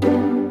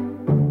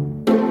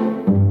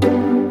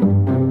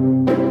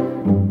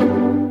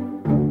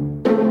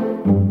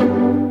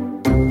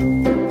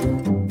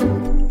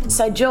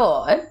 So,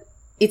 Jord,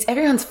 it's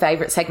everyone's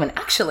favourite segment.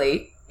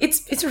 Actually,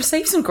 it's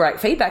received some great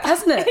feedback,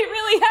 hasn't it? It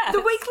really has.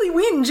 The weekly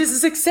whinge is a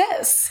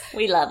success.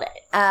 We love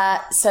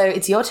it. So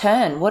it's your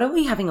turn. What are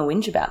we having a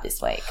whinge about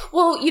this week?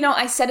 Well,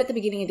 I said at the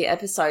beginning of the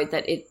episode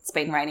that it's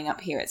been raining up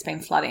here. It's been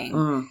flooding.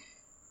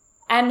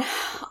 And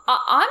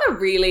I'm a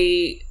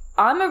really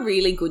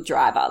good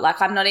driver.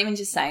 Like, I'm not even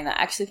just saying that.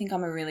 I actually think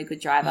I'm a really good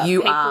driver.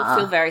 People People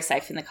feel very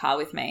safe in the car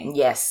with me.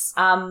 Yes.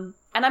 And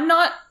I'm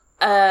not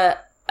a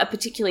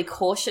particularly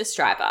cautious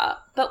driver,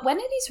 but when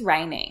it is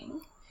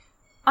raining,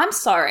 I'm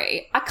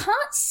sorry, I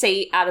can't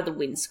see out of the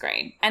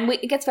windscreen. And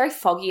it gets very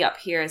foggy up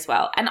here as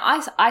well. And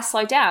I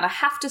slow down. I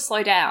have to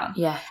slow down.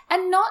 Yeah.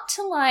 And not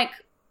to like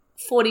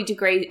 40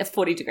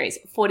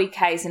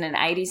 Ks in an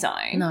 80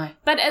 zone. No.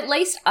 But at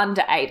least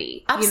under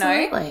 80.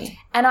 Absolutely.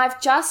 And I've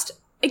just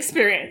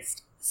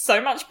experienced so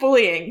much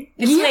bullying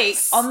this week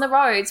on the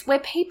roads where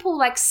people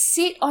like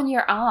sit on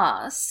your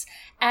ass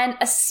and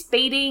are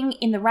speeding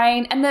in the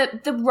rain. And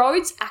the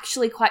road's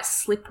actually quite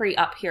slippery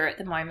up here at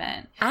the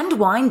moment. And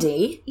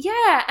windy.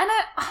 Yeah, and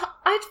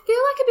I feel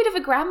like a bit of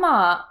a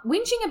grandma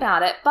whinging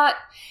about it, but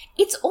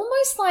it's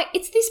almost like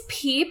it's this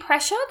peer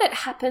pressure that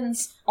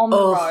happens on the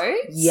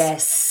roads.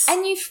 Yes.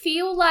 And you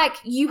feel like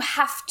you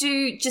have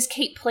to just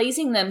keep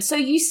pleasing them. So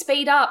you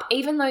speed up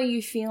even though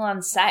you feel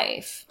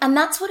unsafe. And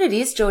that's what it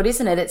is, Jord,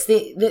 isn't it? It's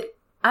the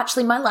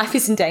actually, my life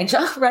is in danger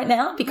right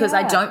now because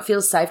I don't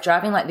feel safe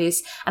driving like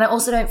this. And I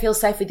also don't feel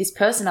safe with this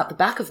person up the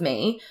back of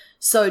me.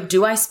 So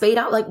do I speed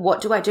up? Like,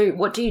 what do I do?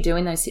 What do you do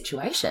in those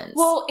situations?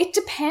 Well, it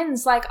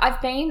depends. Like, I've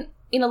been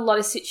in a lot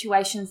of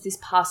situations this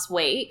past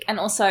week. And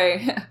also,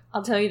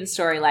 I'll tell you the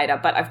story later,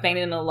 but I've been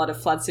in a lot of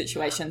flood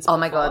situations Oh,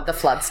 my God, the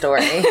flood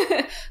story.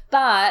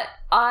 But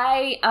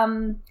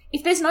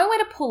if there's nowhere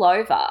to pull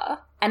over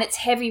and it's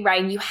heavy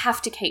rain, you have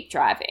to keep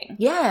driving.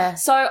 Yeah.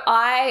 So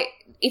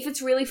if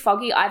it's really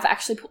foggy, I've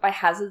actually put my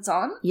hazards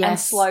on and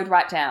slowed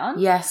right down.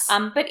 Yes.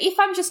 But if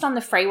I'm just on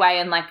the freeway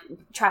and like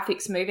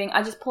traffic's moving,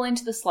 I just pull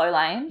into the slow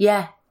lane.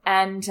 Yeah.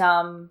 And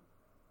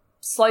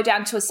slow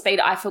down to a speed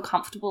I feel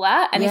comfortable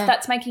at. And Yeah. if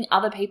that's making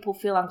other people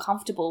feel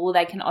uncomfortable, well,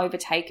 they can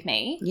overtake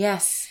me.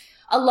 Yes.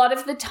 A lot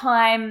of the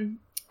time,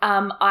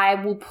 I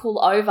will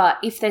pull over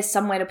if there's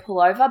somewhere to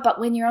pull over, but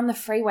when you're on the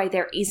freeway,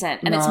 there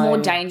isn't. And it's more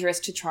No. dangerous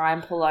to try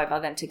and pull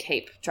over than to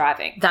keep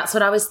driving. That's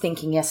what I was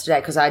thinking yesterday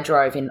because I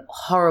drove in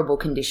horrible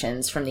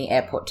conditions from the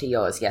airport to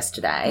yours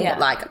yesterday. Yeah.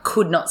 Like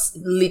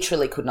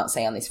literally could not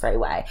see on this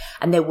freeway.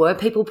 And there were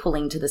people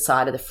pulling to the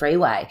side of the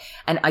freeway.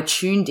 And I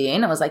tuned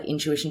in. I was like,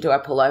 intuition, do I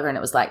pull over? And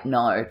it was like,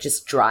 no,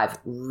 just drive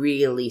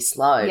really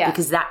slow Yeah.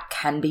 because that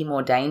can be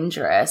more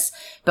dangerous.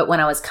 But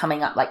when I was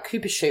coming up like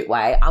Cooper Shoot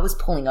Way, I was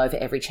pulling over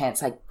every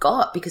chance I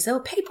got because there were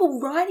people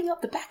riding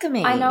up the back of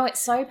me. I know,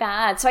 it's so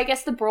bad. So I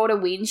guess the broader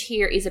whinge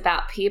here is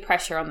about peer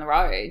pressure on the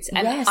roads.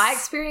 And Yes. I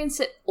experience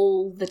it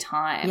all the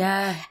time.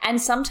 Yeah. And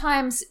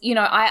sometimes, you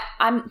know,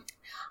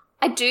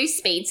 I do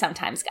speed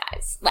sometimes,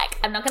 guys. Like,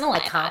 I'm not going to lie I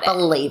can't about it.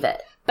 believe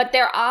it. But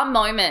there are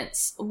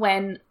moments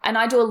when, and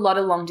I do a lot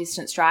of long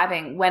distance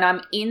driving, when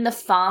I'm in the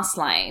fast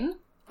lane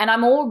and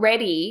I'm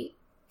already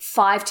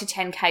 5 to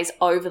 10 Ks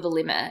over the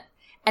limit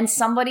and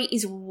somebody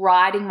is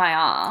riding my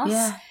ass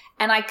Yeah.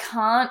 and I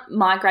can't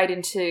migrate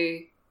into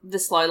the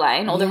slow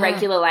lane or the Yeah.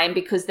 regular lane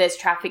because there's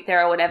traffic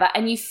there or whatever,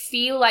 and you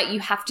feel like you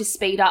have to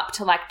speed up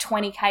to like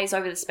 20 Ks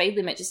over the speed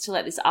limit just to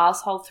let this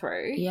asshole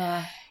through.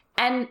 Yeah.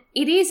 And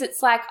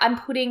it's like I'm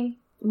putting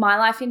my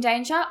life in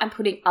danger, I'm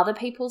putting other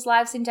people's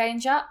lives in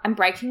danger, I'm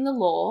breaking the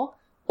law,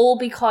 all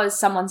because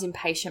someone's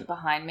impatient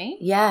behind me.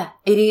 Yeah,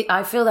 it is.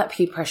 I feel that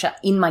peer pressure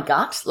in my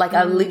gut. Like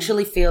I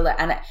literally feel it.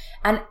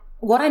 And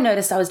what I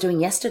noticed I was doing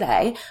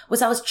yesterday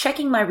was I was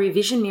checking my rear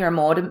vision mirror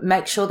more to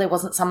make sure there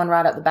wasn't someone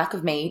right at the back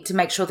of me to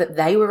make sure that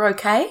they were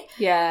okay.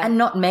 Yeah. And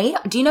not me.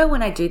 Do you know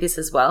when I do this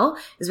as well?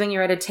 Is when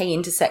you're at a T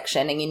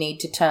intersection and you need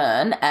to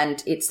turn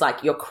and it's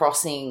like you're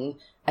crossing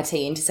a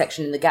T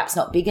intersection and the gap's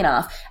not big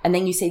enough. And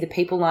then you see the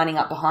people lining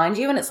up behind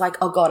you and it's like,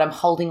 oh God, I'm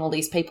holding all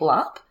these people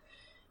up.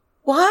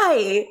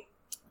 Why?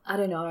 I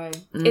don't know.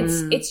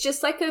 It's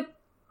just like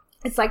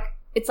it's like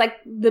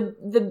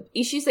the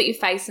issues that you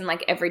face in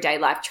like everyday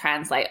life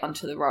translate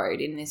onto the road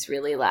in this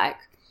really like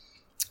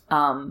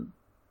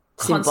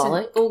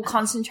Symbolic?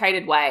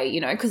 concentrated way,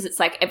 you know, because it's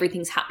like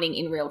everything's happening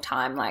in real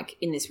time, like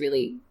in this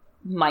really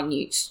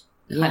minute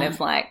kind Yeah. of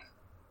like,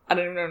 I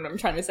don't know what I'm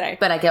trying to say.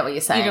 But I get what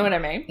you're saying. You know what I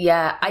mean?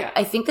 Yeah, Yeah.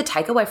 I think the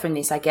takeaway from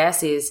this, I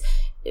guess, is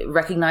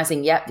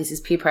recognizing, yep, this is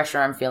peer pressure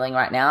I'm feeling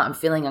right now. I'm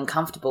feeling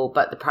uncomfortable,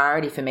 but the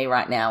priority for me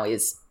right now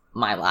is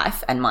my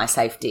life and my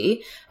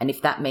safety. And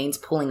if that means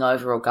pulling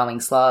over or going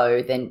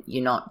slow, then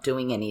you're not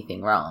doing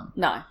anything wrong.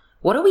 No.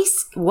 What are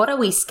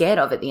we scared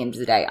of at the end of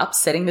the day?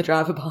 Upsetting the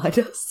driver behind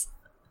us?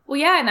 Well,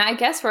 yeah, and I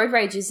guess road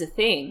rage is a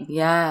thing.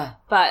 Yeah.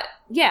 But,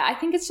 yeah, I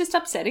think it's just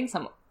upsetting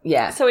someone.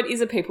 Yeah. So it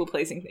is a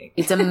people-pleasing thing.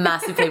 It's a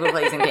massive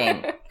people-pleasing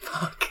thing.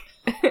 Fuck.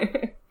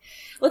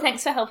 Well,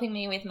 thanks for helping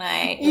me with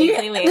my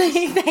weekly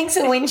whinge. Thanks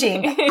for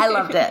whinging. I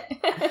loved it.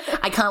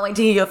 I can't wait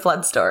to hear your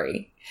flood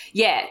story.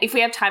 Yeah, if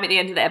we have time at the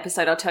end of the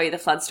episode, I'll tell you the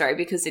flood story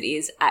because it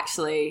is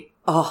actually...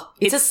 Oh,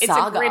 it's a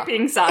saga. It's a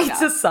gripping saga.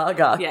 It's a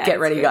saga. Yeah, Get it's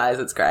ready, good. guys.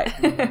 It's great.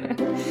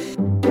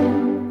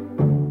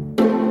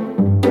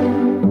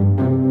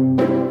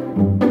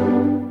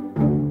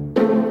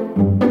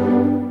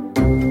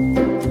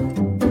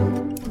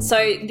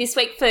 So this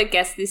week for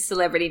Guess This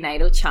Celebrity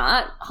Natal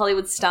Chart,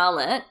 Hollywood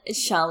starlet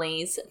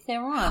Charlize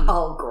Theron.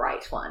 Oh,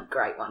 great one.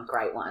 Great one.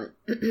 Great one.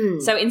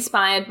 So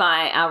inspired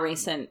by our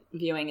recent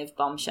viewing of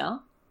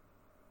Bombshell.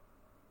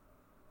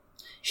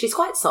 She's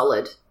quite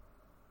solid.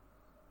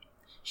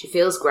 She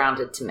feels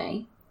grounded to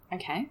me.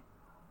 Okay.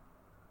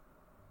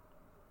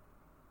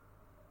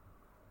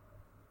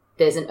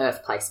 There's an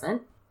earth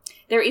placement.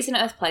 There is an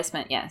Earth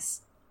placement,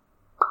 yes.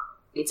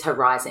 It's her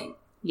rising.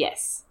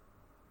 Yes.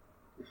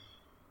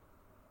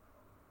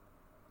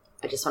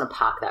 I just want to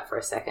park that for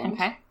a second.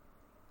 Okay.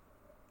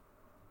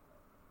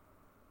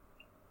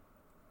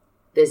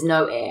 There's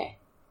no air.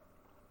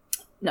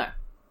 No.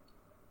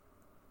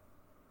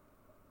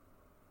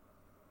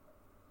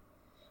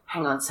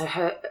 Hang on. So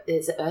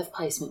there's an earth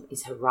placement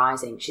is her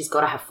rising. She's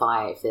got to have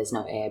fire if there's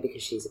no air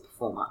because she's a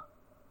performer.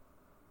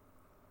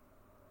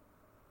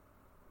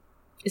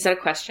 Is that a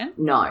question?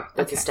 No,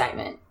 that's Okay. a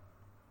statement.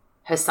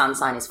 Her sun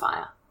sign is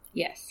fire.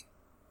 Yes.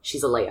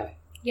 She's a Leo.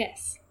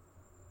 Yes.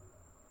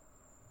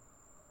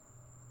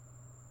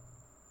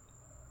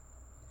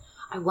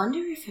 I wonder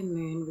if her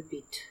moon would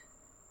be...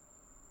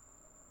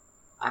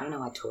 I don't know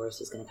why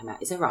Taurus is going to come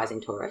out. Is her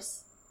rising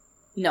Taurus?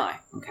 No.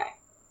 Okay.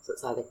 So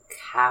it's either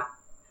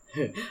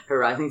her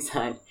rising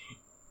sign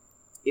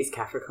is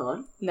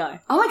Capricorn. No.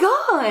 Oh my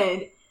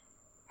God!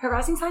 Her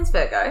rising sign's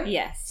Virgo.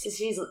 Yes. So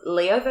she's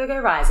Leo, Virgo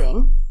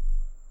rising.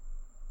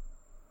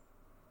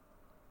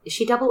 Is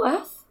she double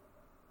Earth?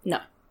 No.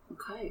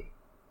 Okay.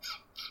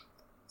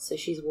 So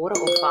she's water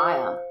or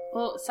fire.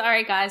 Well,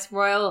 sorry guys,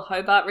 Royal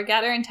Hobart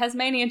Regatta in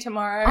Tasmania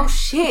tomorrow. Oh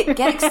shit,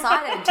 get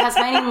excited.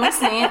 Tasmanian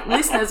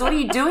listeners, what are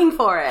you doing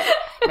for it?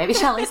 Maybe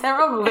Charlize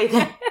Theron will be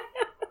there.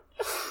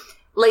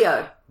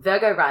 Leo,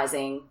 Virgo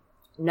rising,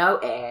 no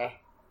air.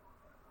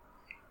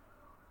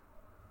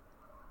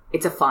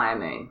 It's a fire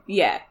moon.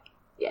 Yeah.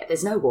 Yeah,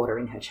 there's no water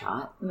in her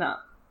chart. No.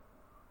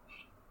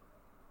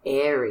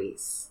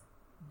 Aries.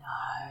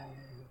 No.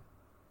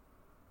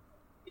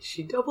 Is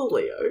she double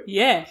Leo?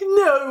 Yeah.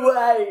 No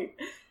way.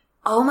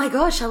 Oh my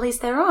gosh, Charlize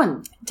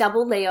Theron.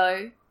 Double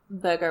Leo,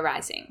 Virgo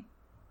rising.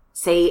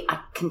 See,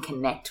 I can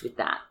connect with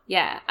that.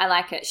 Yeah, I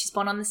like it. She's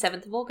born on the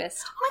 7th of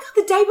August. Oh my God,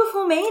 the day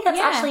before me? That's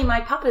Yeah. actually my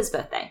papa's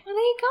birthday. Well,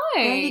 there you go.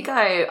 There you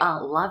go. I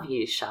love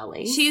you,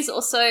 Charlize. She's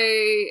also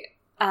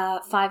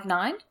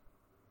 5'9",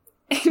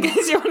 in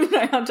case you want to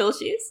know how tall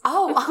she is.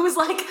 Oh, I was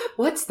like,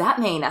 what's that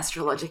mean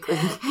astrologically?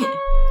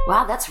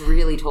 Wow, that's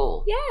really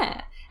tall.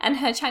 Yeah. And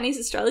her Chinese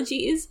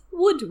astrology is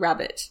wood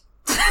rabbit.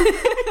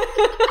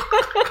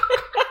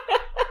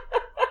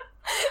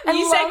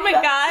 New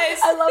segment, guys.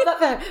 I love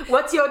that.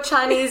 What's your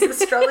Chinese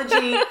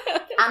astrology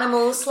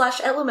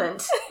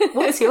animal/element?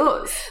 What's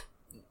yours?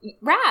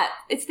 Rat.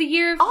 It's the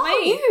year of Oh,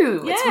 me.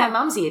 you. Yeah. It's my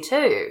mum's year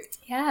too.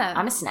 Yeah.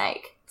 I'm a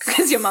snake.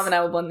 Because your mum and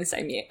I were born the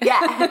same year.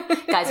 Yeah.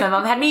 Guys, my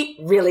mum had me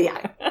really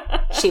young.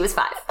 She was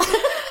 5.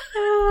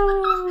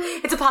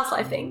 It's a past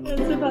life thing. It's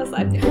a past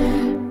life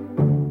thing.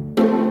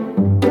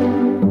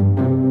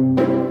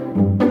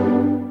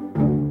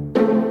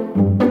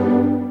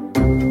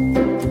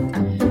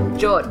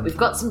 Jord, we've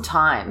got some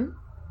time.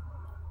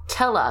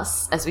 Tell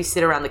us, as we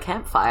sit around the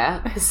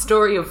campfire, the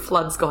story of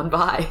floods gone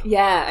by.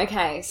 Yeah,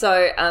 okay.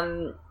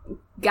 So,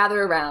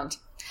 gather around.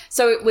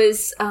 So it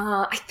was,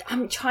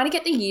 I'm trying to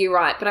get the year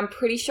right, but I'm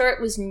pretty sure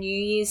it was New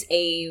Year's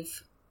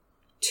Eve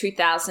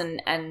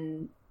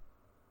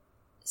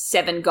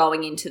 2007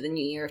 going into the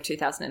new year of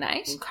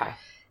 2008. Okay.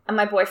 And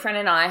my boyfriend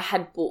and I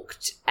had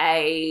booked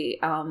a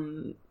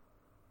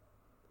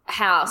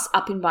house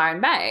up in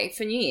Byron Bay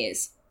for New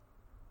Year's.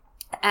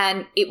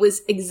 And it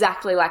was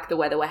exactly like the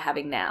weather we're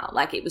having now.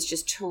 Like, it was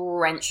just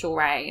torrential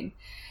rain.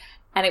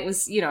 And it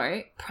was,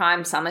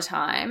 prime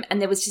summertime.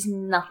 And there was just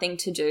nothing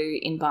to do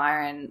in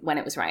Byron when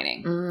it was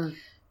raining. Mm.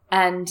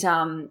 And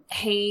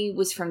he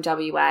was from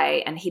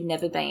WA and he'd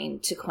never been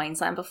to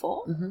Queensland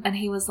before. Mm-hmm. And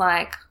he was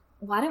like,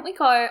 why don't we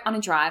go on a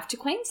drive to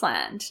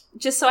Queensland?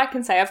 Just so I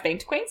can say I've been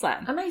to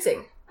Queensland.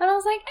 Amazing. And I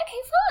was like,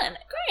 okay, fun,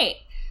 great.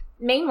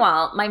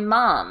 Meanwhile, my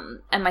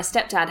mum and my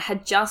stepdad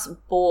had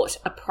just bought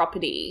a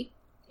property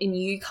in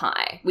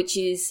Yukai, which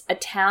is a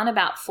town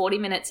about 40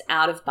 minutes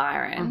out of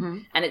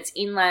Byron, and it's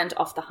inland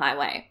off the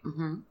highway.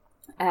 Mm-hmm.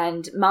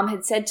 And Mum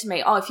had said to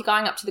me, if you're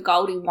going up to the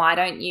Goldie, why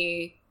don't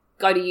you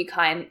go to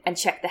Yukai and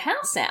check the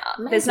house out?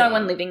 Amazing. There's no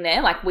one living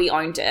there. Like, we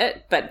owned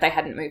it, but they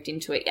hadn't moved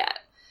into it yet.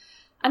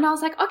 And I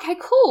was like, okay,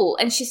 cool.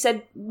 And she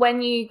said,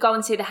 when you go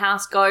and see the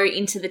house, go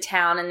into the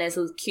town and there's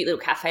a cute little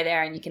cafe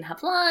there and you can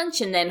have lunch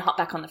and then hop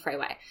back on the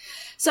freeway.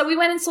 So we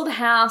went and saw the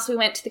house. We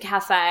went to the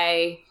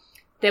cafe.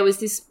 There was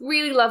this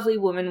really lovely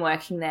woman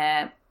working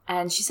there.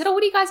 And she said,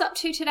 what are you guys up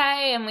to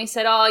today? And we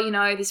said,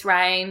 this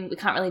rain, we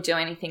can't really do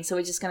anything. So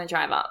we're just going to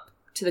drive up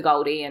to the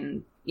Goldie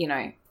and,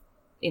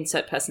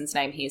 insert person's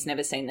name. He's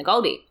never seen the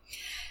Goldie.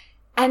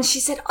 And she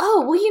said,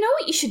 well, you know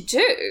what you should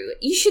do?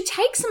 You should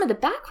take some of the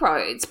back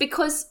roads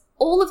because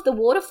all of the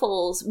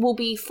waterfalls will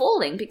be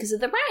falling because of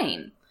the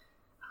rain,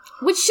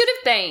 which should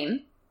have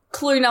been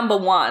clue number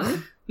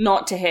 1,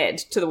 not to head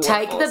to the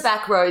waterfalls. Take the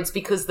back roads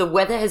because the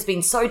weather has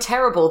been so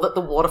terrible that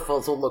the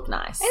waterfalls will look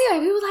nice. Anyway,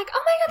 we were like,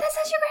 oh my God, that's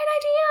such a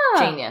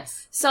great idea.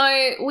 Genius.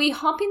 So we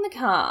hop in the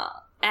car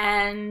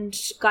and,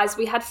 guys,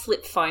 we had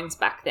flip phones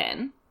back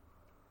then.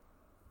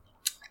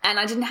 And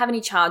I didn't have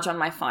any charge on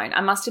my phone.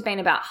 I must have been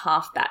about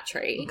half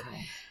battery.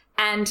 Okay.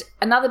 And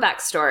another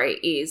backstory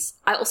is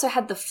I also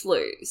had the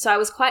flu. So I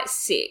was quite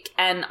sick.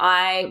 And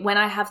when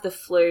I have the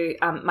flu,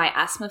 my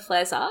asthma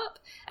flares up.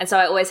 And so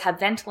I always have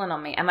Ventolin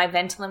on me. And my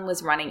Ventolin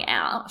was running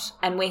out.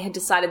 And we had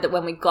decided that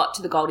when we got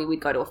to the Goldie, we'd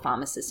go to a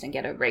pharmacist and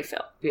get a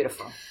refill.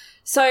 Beautiful.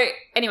 So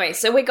anyway,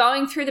 so we're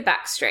going through the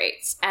back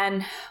streets.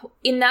 And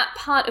in that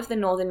part of the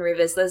Northern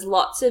Rivers, there's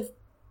lots of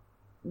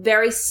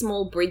very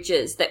small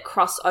bridges that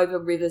cross over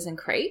rivers and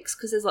creeks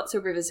because there's lots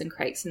of rivers and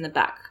creeks in the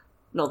back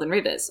Northern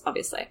Rivers,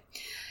 obviously.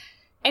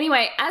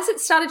 Anyway, as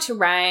it started to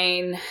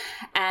rain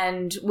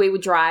and we were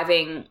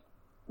driving,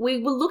 we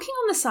were looking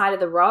on the side of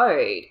the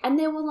road and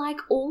there were like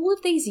all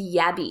of these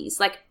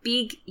yabbies, like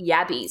big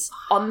yabbies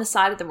on the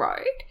side of the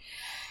road.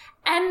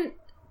 And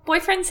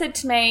boyfriend said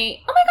to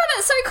me, oh my God,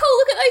 that's so cool.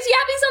 Look at those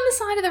yabbies on the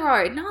side of the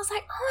road. And I was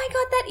like, oh my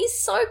God, that is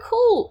so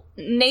cool.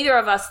 Neither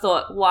of us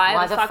thought,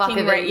 why the fucking fuck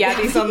are there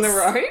yabbies on the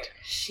road?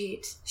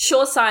 Shit.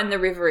 Sure sign the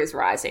river is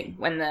rising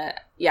when the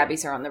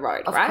yabbies are on the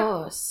road, right? Of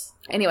course.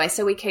 Anyway,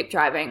 so we keep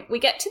driving. We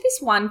get to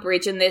this one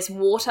bridge and there's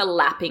water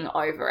lapping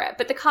over it,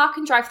 but the car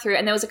can drive through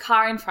and there was a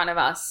car in front of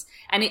us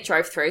and it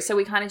drove through, so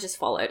we kind of just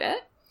followed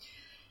it.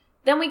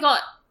 Then we got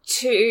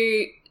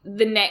to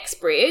the next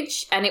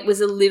bridge and it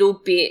was a little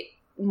bit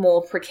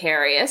more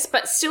precarious,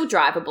 but still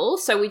drivable,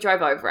 so we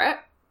drove over it.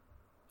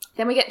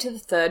 Then we get to the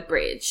third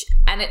bridge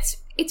and it's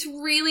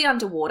really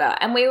underwater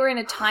and we were in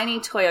a tiny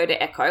Toyota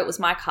Echo. It was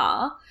my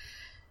car.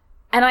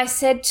 And I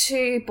said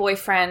to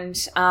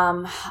boyfriend,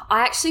 I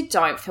actually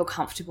don't feel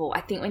comfortable.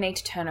 I think we need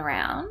to turn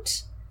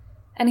around.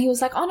 And he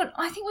was like, "Oh, no,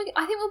 I think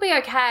we'll be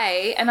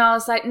okay." And I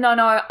was like, "No,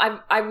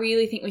 I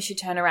really think we should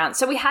turn around."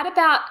 So we had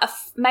about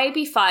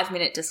maybe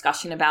 5-minute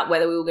discussion about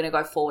whether we were going to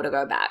go forward or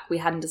go back. We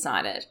hadn't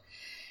decided.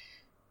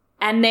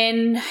 And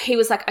then he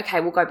was like, "Okay,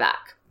 we'll go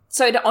back."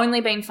 So it had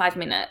only been 5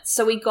 minutes.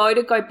 So we go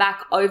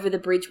back over the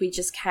bridge we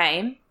just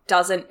came.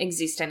 Doesn't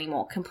exist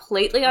anymore.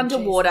 Completely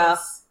underwater,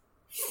 Jesus.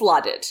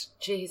 Flooded.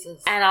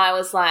 Jesus. And I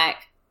was like,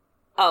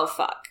 "Oh,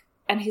 fuck."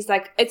 And he's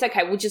like, "It's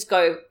okay. We'll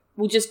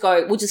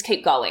just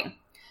keep going."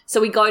 So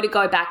we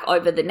go back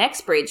over the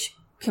next bridge,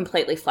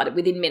 completely flooded.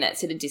 Within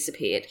minutes, it had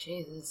disappeared.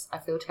 Jesus, I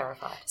feel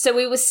terrified. So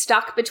we were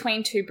stuck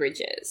between two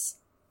bridges.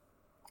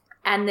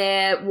 And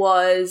there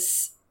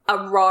was a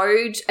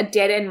road, a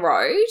dead-end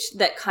road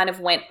that kind of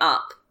went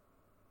up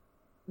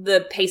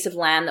the piece of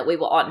land that we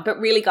were on. But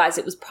really, guys,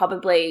 it was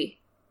probably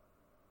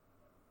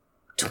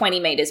 20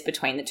 meters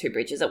between the two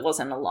bridges. It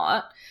wasn't a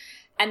lot.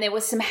 And there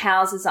were some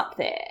houses up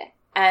there.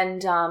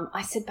 And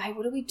I said, "Babe,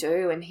 what do we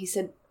do?" And he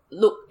said,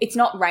 "Look, it's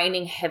not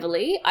raining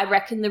heavily. I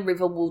reckon the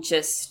river will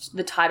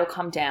the tide will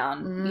come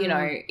down,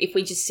 if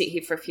we just sit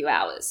here for a few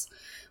hours."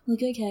 I'm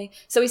like, okay.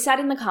 So we sat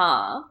in the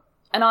car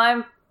and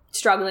I'm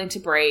struggling to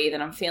breathe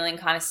and I'm feeling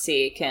kind of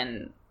sick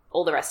and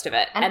all the rest of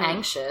it. And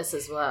anxious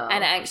as well.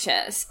 And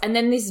anxious. And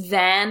then this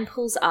van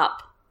pulls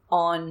up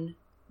on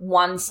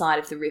one side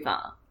of the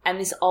river and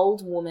this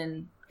old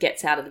woman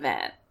gets out of the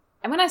van.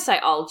 And when I say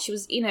old, she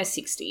was in her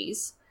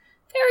 60s,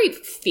 very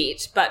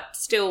fit, but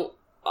still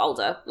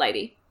older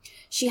lady.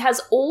 She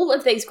has all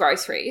of these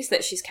groceries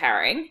that she's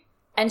carrying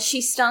and she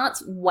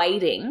starts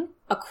wading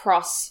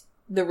across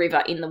the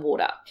river in the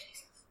water.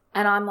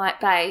 And I'm like,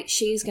 "Babe,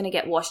 she's going to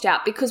get washed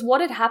out." Because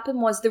what had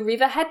happened was the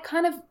river had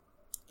kind of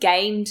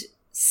gained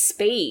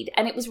speed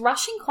and it was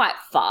rushing quite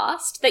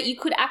fast that you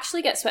could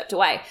actually get swept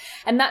away.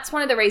 And that's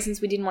one of the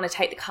reasons we didn't want to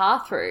take the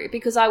car through,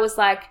 because I was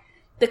like,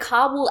 the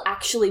car will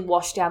actually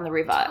wash down the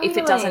river if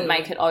it doesn't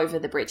make it over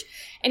the bridge.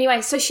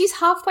 Anyway, so she's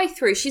halfway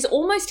through. She's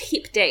almost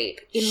hip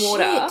deep in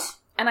water. Shit.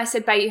 And I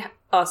said, "Babe,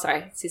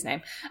 it's his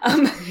name.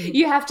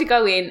 You have to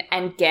go in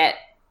and get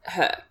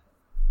her."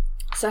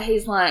 So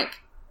he's like,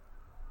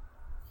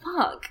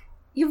 "Fuck,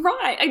 you're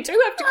right. I do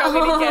have to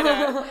go in and get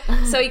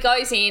her." So he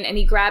goes in and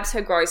he grabs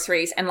her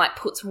groceries and like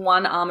puts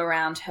one arm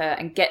around her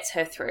and gets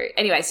her through.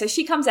 Anyway, so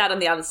she comes out on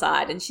the other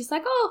side and she's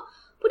like, "Oh,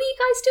 what are you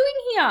guys doing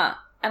here?"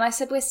 And I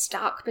said, "We're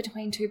stuck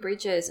between two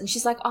bridges." And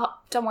she's like, "Oh,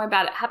 don't worry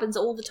about it. It happens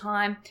all the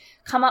time.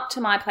 Come up to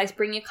my place,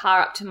 bring your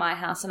car up to my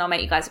house and I'll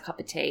make you guys a cup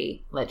of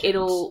tea. Legend.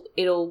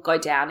 It'll go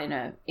down in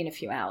a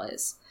few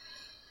hours."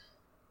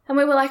 And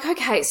we were like,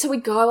 okay. So we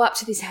go up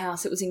to this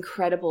house. It was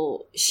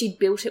incredible. She'd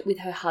built it with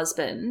her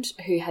husband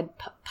who had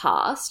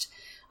passed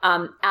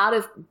out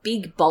of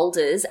big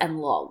boulders and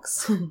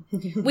logs,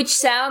 which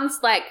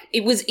sounds like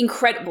it was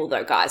incredible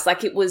though, guys.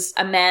 Like it was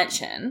a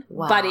mansion,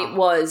 but it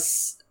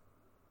was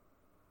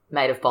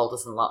made of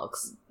boulders and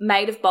logs.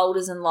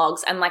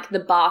 And like the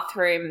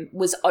bathroom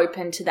was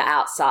open to the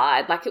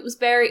outside. Like it was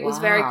very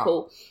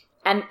cool.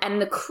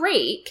 And the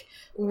creek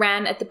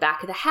ran at the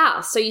back of the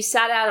house. So you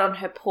sat out on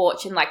her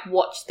porch and like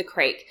watched the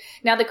creek.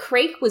 Now the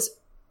creek was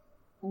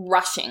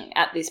rushing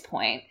at this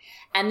point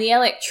and the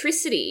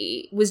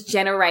electricity was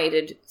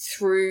generated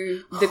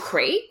through the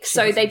creek.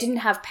 So they didn't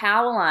have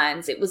power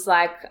lines. It was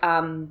like, I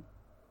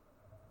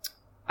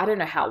don't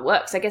know how it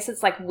works. I guess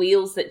it's like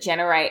wheels that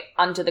generate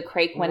under the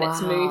creek when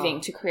it's moving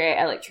to create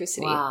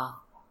electricity. Wow.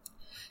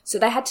 So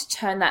they had to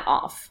turn that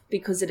off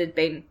because it had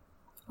been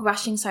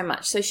rushing so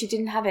much. So she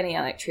didn't have any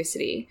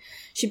electricity.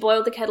 She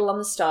boiled the kettle on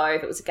the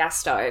stove. It was a gas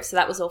stove, so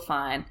that was all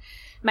fine.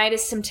 Made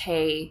us some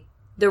tea.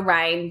 The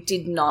rain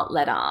did not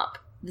let up.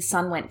 The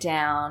sun went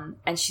down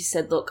and she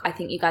said, "Look, I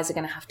think you guys are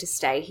going to have to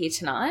stay here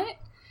tonight."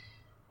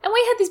 And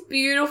we had this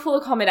beautiful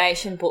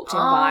accommodation booked in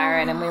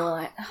Byron and we were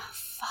like, oh,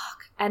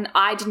 fuck. And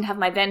I didn't have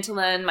my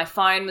Ventolin. My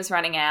phone was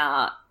running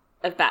out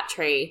of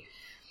battery.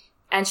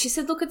 And she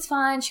said, "Look, it's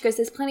fine." She goes,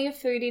 "There's plenty of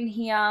food in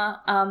here."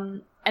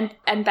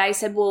 And Bae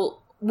said, "Well,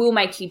 we'll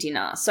make you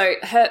dinner." So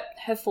her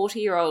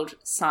 40-year-old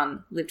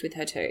son lived with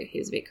her too. He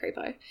was a bit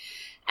creepo.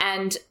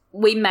 And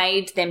we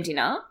made them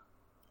dinner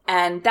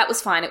and that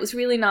was fine. It was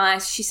really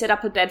nice. She set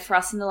up a bed for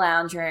us in the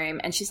lounge room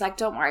and she's like,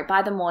 "Don't worry,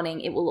 by the morning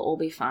it will all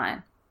be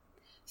fine."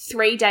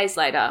 3 days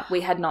later,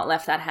 we had not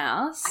left that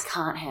house. I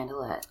can't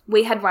handle it.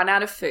 We had run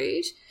out of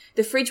food.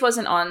 The fridge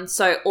wasn't on,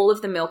 so all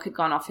of the milk had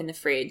gone off in the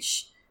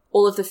fridge.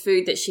 All of the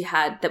food that she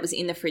had that was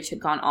in the fridge had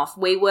gone off.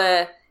 We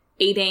were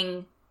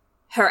eating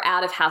her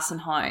out of house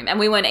and home. And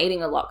we weren't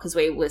eating a lot because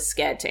we were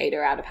scared to eat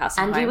her out of house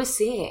and home. And you were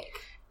sick.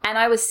 And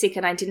I was sick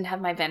and I didn't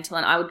have my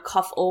Ventolin. I would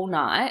cough all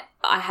night.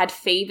 I had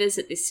fevers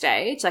at this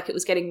stage. Like it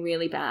was getting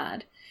really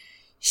bad.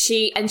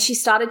 She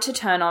started to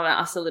turn on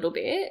us a little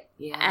bit.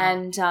 Yeah.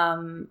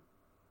 And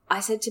I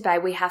said to Bae,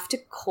 "We have to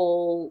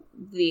call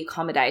the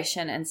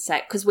accommodation and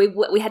say," because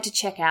we had to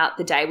check out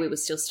the day we were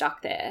still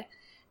stuck there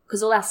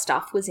because all our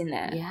stuff was in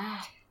there.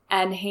 Yeah.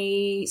 And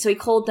he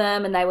called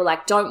them and they were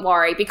like, "Don't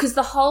worry," because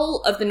the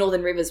whole of the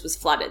Northern Rivers was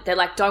flooded. They're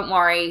like, "Don't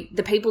worry.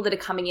 The people that are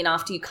coming in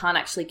after you can't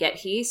actually get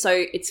here.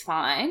 So it's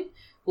fine.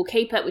 We'll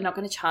keep it. We're not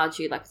going to charge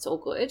you. Like it's all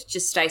good.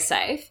 Just stay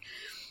safe."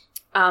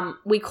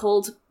 we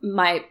called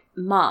my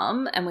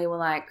mum and we were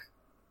like,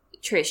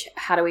 Trish,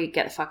 how do we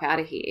get the fuck out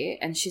of here?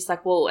 And she's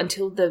like, well,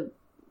 until the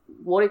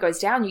water goes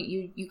down,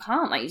 you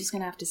can't. Like, you're just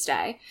going to have to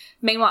stay.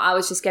 Meanwhile, I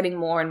was just getting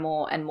more and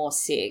more and more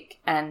sick,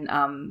 and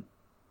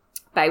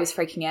Bae was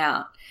freaking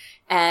out.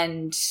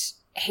 And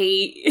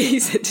he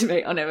said to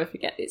me, I'll never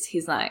forget this,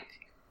 he's like,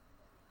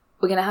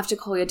 we're going to have to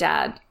call your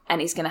dad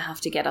and he's going to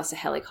have to get us a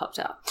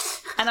helicopter.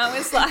 And I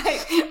was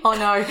like, oh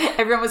no,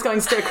 everyone was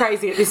going stir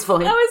crazy at this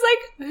point. I was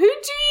like, who do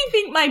you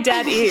think my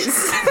dad is?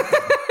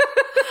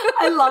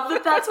 I love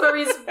that that's where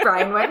his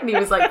brain went and he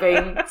was like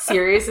being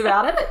serious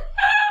about it.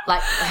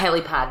 Like,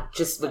 helipad,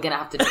 just we're going to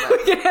have to do it.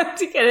 We're going to have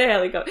to get a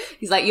helicopter.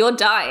 He's like, you're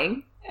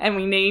dying and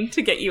we need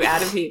to get you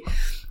out of here.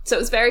 So it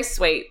was very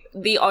sweet.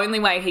 The only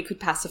way he could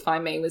pacify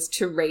me was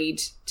to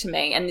read to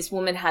me. And this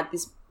woman had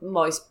this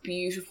most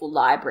beautiful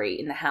library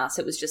in the house.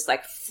 It was just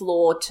like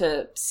floor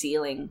to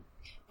ceiling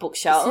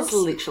bookshelves. This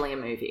is literally a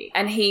movie.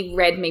 And he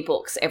read me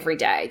books every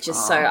day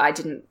just so I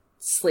didn't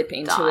slip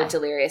into a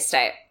delirious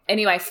state.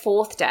 Anyway,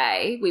 4th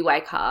day, we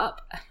wake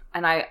up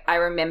and I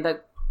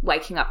remember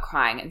waking up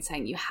crying and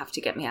saying, you have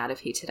to get me out of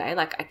here today.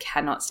 Like, I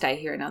cannot stay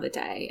here another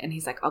day. And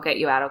he's like, I'll get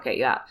you out. I'll get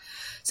you out.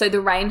 So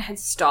the rain had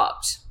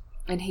stopped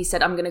and he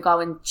said, I'm going to go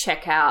and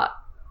check out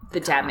the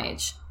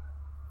damage.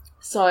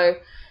 So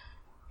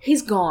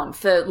he's gone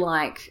for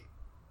like,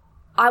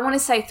 I want to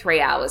say 3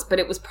 hours, but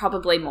it was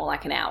probably more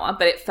like an hour,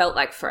 but it felt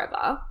like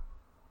forever.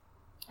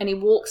 And he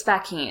walks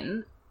back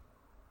in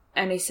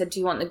and he said, do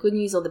you want the good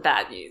news or the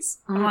bad news?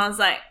 And I was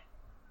like,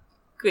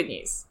 good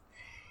news.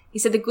 He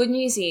said, the good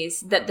news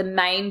is that the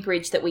main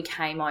bridge that we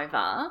came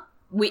over,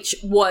 which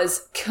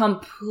was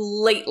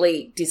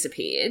completely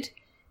disappeared,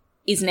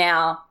 is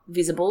now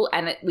visible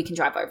and we can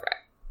drive over it.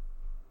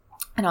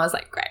 And I was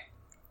like, great.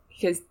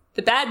 Because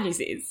the bad news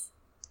is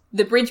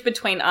the bridge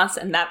between us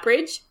and that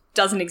bridge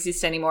doesn't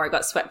exist anymore. It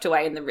got swept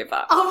away in the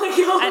river. Oh my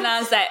God. And I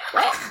was like,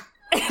 what?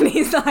 And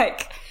he's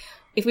like,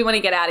 if we want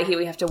to get out of here,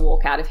 we have to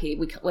walk out of here.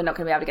 We're not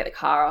going to be able to get the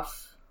car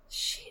off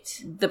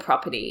the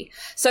property.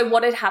 So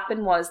what had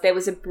happened was there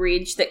was a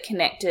bridge that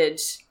connected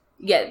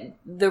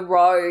the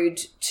road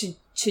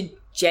to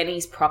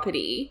Jenny's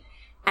property,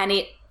 and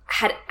it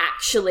had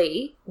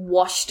actually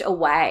washed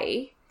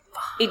away.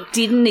 It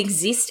didn't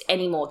exist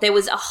anymore. There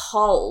was a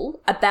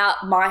hole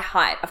about my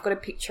height. I've got a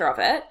picture of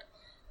it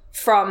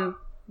from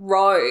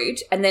road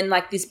and then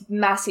like this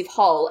massive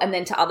hole and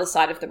then to other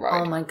side of the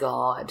road. Oh my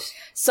God.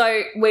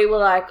 So we were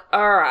like,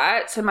 all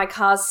right, so my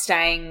car's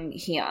staying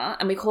here,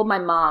 and we called my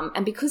mum,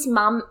 and because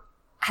mum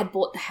had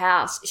bought the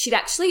house, she'd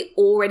actually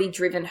already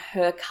driven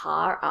her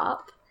car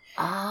up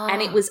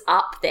and it was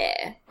up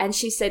there. And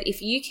she said,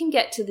 if you can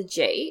get to the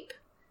Jeep,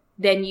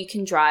 then you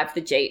can drive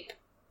the Jeep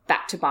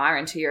back to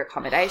Byron to your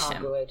accommodation.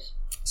 Oh, good.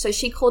 So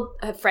she called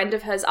a friend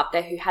of hers up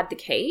there who had the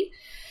key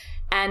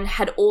and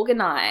had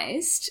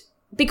organised,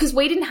 because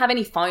we didn't have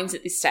any phones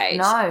at this stage.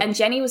 No. And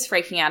Jenny was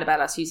freaking out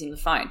about us using the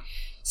phone.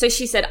 So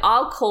she said,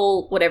 I'll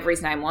call whatever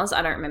his name was.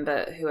 I don't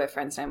remember who her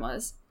friend's name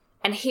was.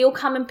 And he'll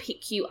come and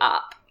pick you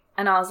up.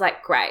 And I was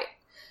like, great.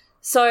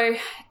 So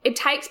it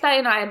takes Bae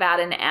and I about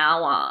an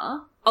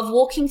hour of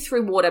walking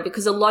through water,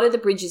 because a lot of the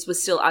bridges were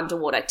still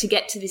underwater, to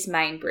get to this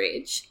main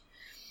bridge.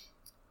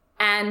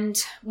 And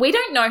we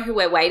don't know who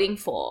we're waiting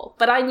for,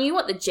 but I knew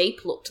what the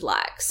Jeep looked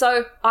like.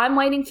 So I'm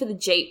waiting for the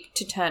Jeep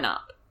to turn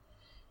up.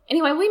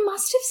 Anyway, we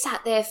must have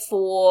sat there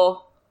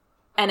for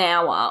an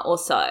hour or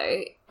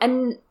so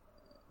and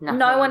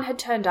no one had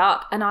turned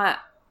up. And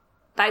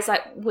Bae's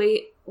like,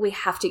 we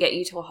have to get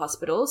you to a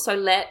hospital, so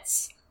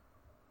let's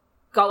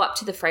go up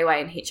to the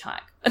freeway and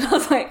hitchhike. And I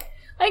was like,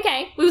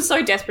 okay. We were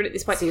so desperate at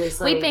this point.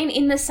 Seriously. We'd been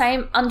in the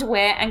same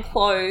underwear and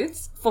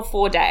clothes for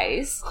 4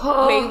 days.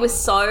 We were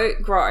so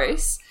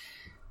gross.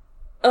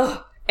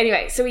 Ugh.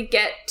 Anyway, so we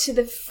get to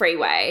the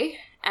freeway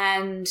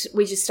and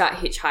we just start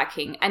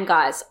hitchhiking. And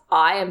guys,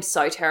 I am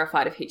so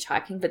terrified of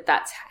hitchhiking, but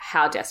that's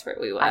how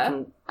desperate we were. I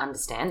can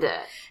understand it.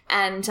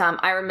 And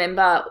I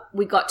remember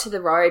we got to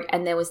the road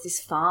and there was this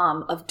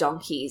farm of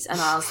donkeys, and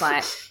I was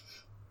like,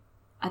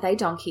 are they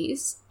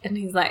donkeys? And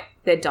he's like,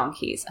 they're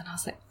donkeys. And I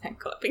was like, thank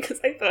God, because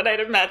I thought I'd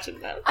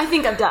imagined them. I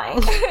think I'm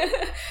dying.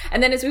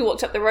 And then as we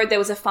walked up the road, there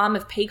was a farm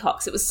of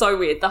peacocks. It was so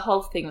weird. The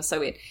whole thing was so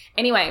weird.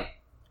 Anyway,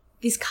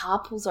 this car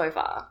pulls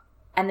over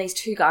and these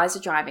 2 guys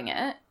are driving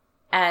it,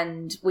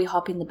 and we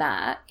hop in the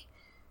back,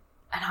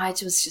 and I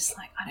was just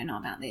like, I don't know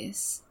about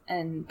this.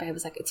 And Babe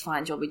was like, it's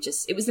fine, Joel.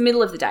 It was the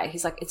middle of the day.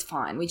 He's like, it's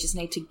fine. We just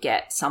need to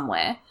get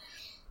somewhere.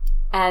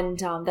 And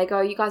they go,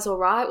 you guys all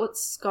right?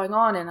 What's going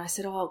on? And I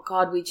said, oh,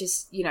 God, we've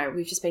just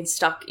been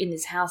stuck in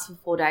this house for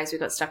 4 days. We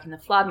got stuck in the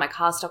flood. My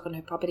car's stuck on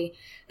her property.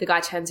 The guy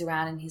turns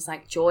around and he's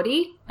like,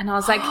 Geordie? And I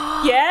was like,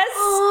 yes.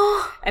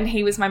 And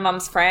he was my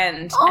mum's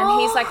friend.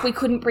 And he's like, we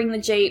couldn't bring the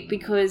Jeep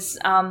because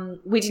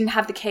we didn't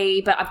have the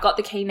key, but I've got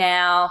the key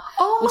now.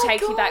 We'll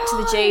take you back to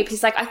the Jeep.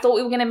 He's like, I thought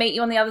we were going to meet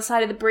you on the other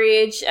side of the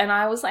bridge. And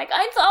I was like,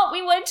 I thought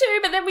we were too,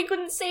 but then we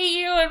couldn't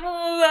see you. And blah,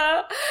 blah,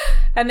 blah.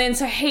 And then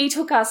so he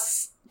took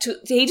us to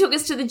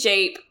the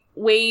Jeep.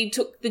 We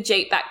took the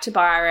Jeep back to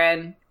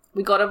Byron.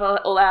 We got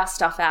all our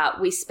stuff out.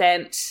 We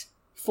spent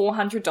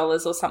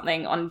 $400 or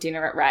something on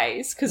dinner at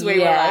Ray's because we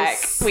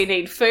Yes. were like, we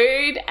need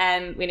food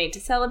and we need to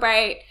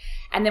celebrate.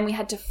 And then we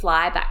had to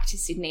fly back to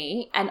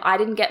Sydney, and I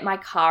didn't get my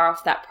car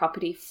off that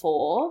property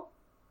for,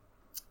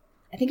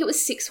 I think it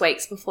was 6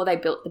 weeks before they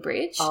built the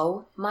bridge.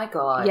 Oh, my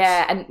God.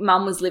 Yeah, and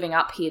Mum was living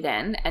up here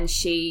then, and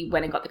she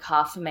went and got the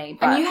car for me.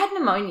 But And you had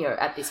pneumonia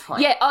at this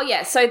point. yeah, oh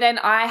yeah. So then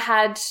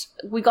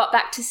we got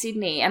back to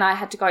Sydney and I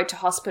had to go to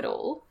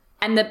hospital.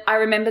 And I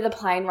remember the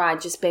plane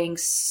ride just being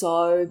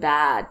so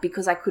bad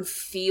because I could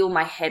feel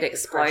my head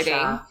exploding.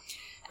 Pressure.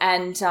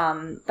 And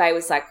they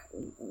was like,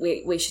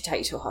 we should take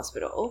you to a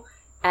hospital.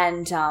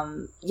 And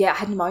I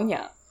had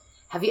pneumonia.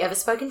 Have you ever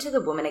spoken to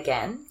the woman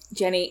again?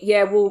 Jenny,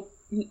 yeah, well,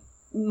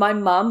 my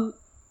mum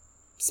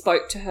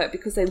spoke to her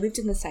because they lived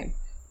in the same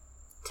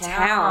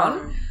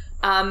town.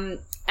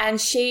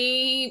 And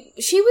she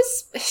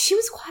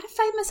was quite a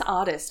famous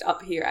artist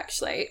up here,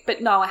 actually.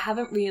 But no, I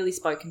haven't really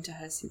spoken to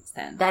her since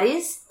then. That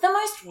is the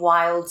most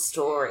wild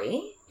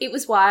story. It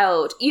was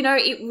wild. You know,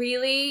 it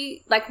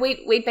really, like,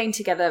 we'd been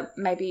together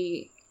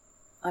maybe,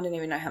 I don't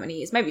even know how many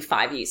years, maybe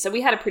 5 years. So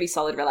we had a pretty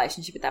solid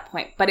relationship at that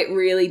point, but it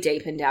really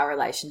deepened our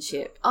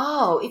relationship.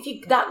 Oh,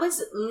 that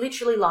was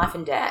literally life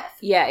and death.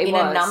 Yeah, it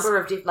was. In a number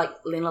of different, like,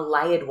 in a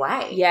layered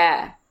way.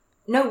 Yeah.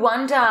 No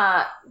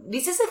wonder,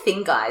 this is the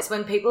thing, guys,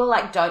 when people,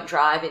 like, don't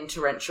drive in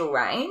torrential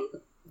rain,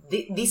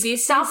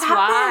 this stuff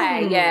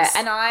happens. Yeah,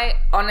 and I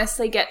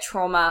honestly get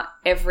trauma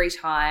every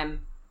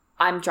time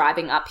I'm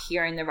driving up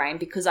here in the rain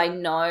because I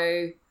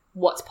know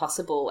what's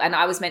possible. And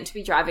I was meant to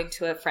be driving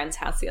to a friend's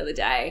house the other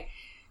day,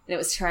 and it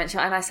was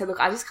torrential, and I said, look,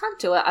 I just can't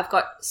do it. I've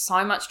got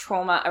so much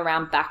trauma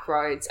around back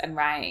roads and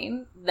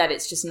rain that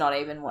it's just not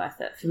even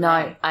worth it for me.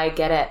 No, I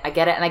get it.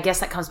 And I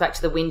guess that comes back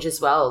to the whinge as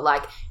well.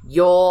 Like,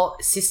 your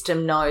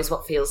system knows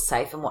what feels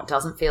safe and what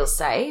doesn't feel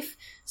safe.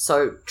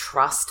 So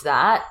trust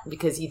that,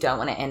 because you don't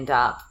want to end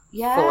up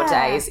 4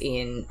 days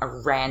in a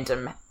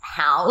random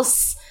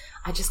house.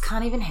 I just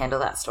can't even handle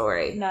that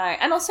story. No.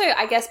 And also,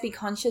 I guess, be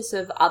conscious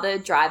of other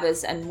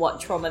drivers and what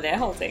trauma they're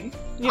holding.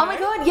 Oh my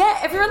God, yeah,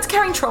 everyone's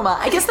carrying trauma.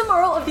 I guess the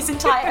moral of this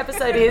entire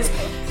episode is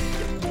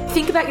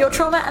think about your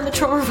trauma and the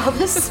trauma of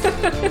others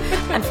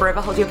and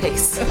forever hold your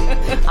peace.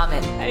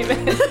 Amen.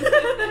 Amen.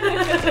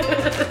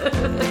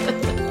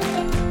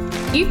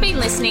 You've been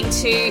listening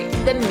to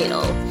The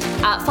Middle.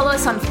 Follow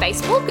us on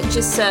Facebook,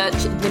 just search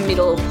The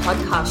Middle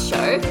Podcast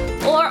Show,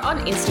 or on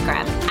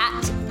Instagram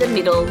at The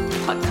Middle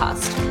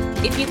Podcast.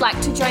 If you'd like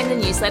to join the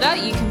newsletter,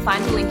 you can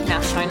find a link in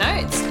our show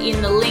notes,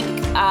 in the link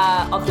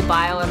of the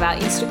bio of our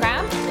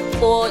Instagram,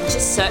 or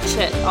just search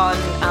it on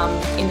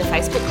in the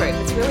Facebook group.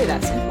 It's really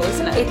that simple,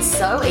 isn't it? It's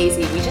so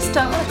easy. We just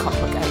don't want to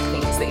complicate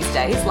things these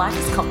days. Life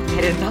is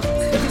complicated enough.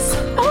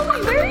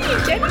 Oh, where are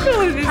you getting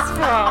all of this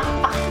from?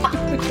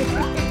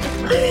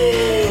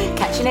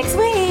 Catch you next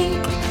week.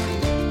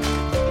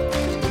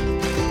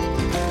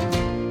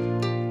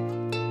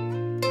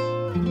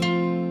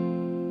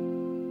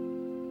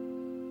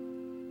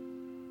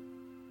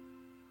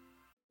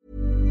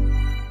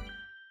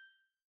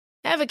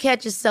 Ever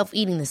catch yourself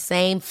eating the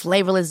same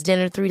flavorless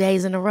dinner 3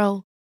 days in a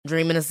row?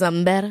 Dreaming of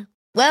something better?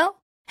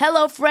 Well,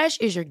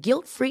 HelloFresh is your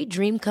guilt-free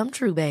dream come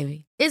true,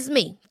 baby. It's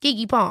me,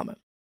 Keke Palmer.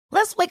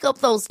 Let's wake up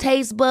those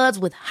taste buds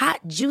with hot,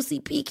 juicy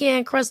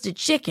pecan-crusted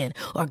chicken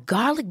or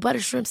garlic butter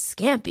shrimp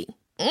scampi.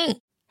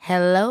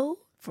 Hello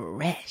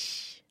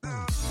Fresh.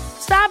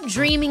 Stop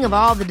dreaming of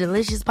all the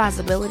delicious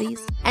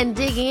possibilities and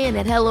dig in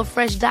at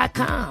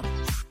HelloFresh.com.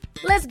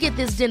 Let's get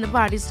this dinner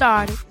party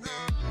started.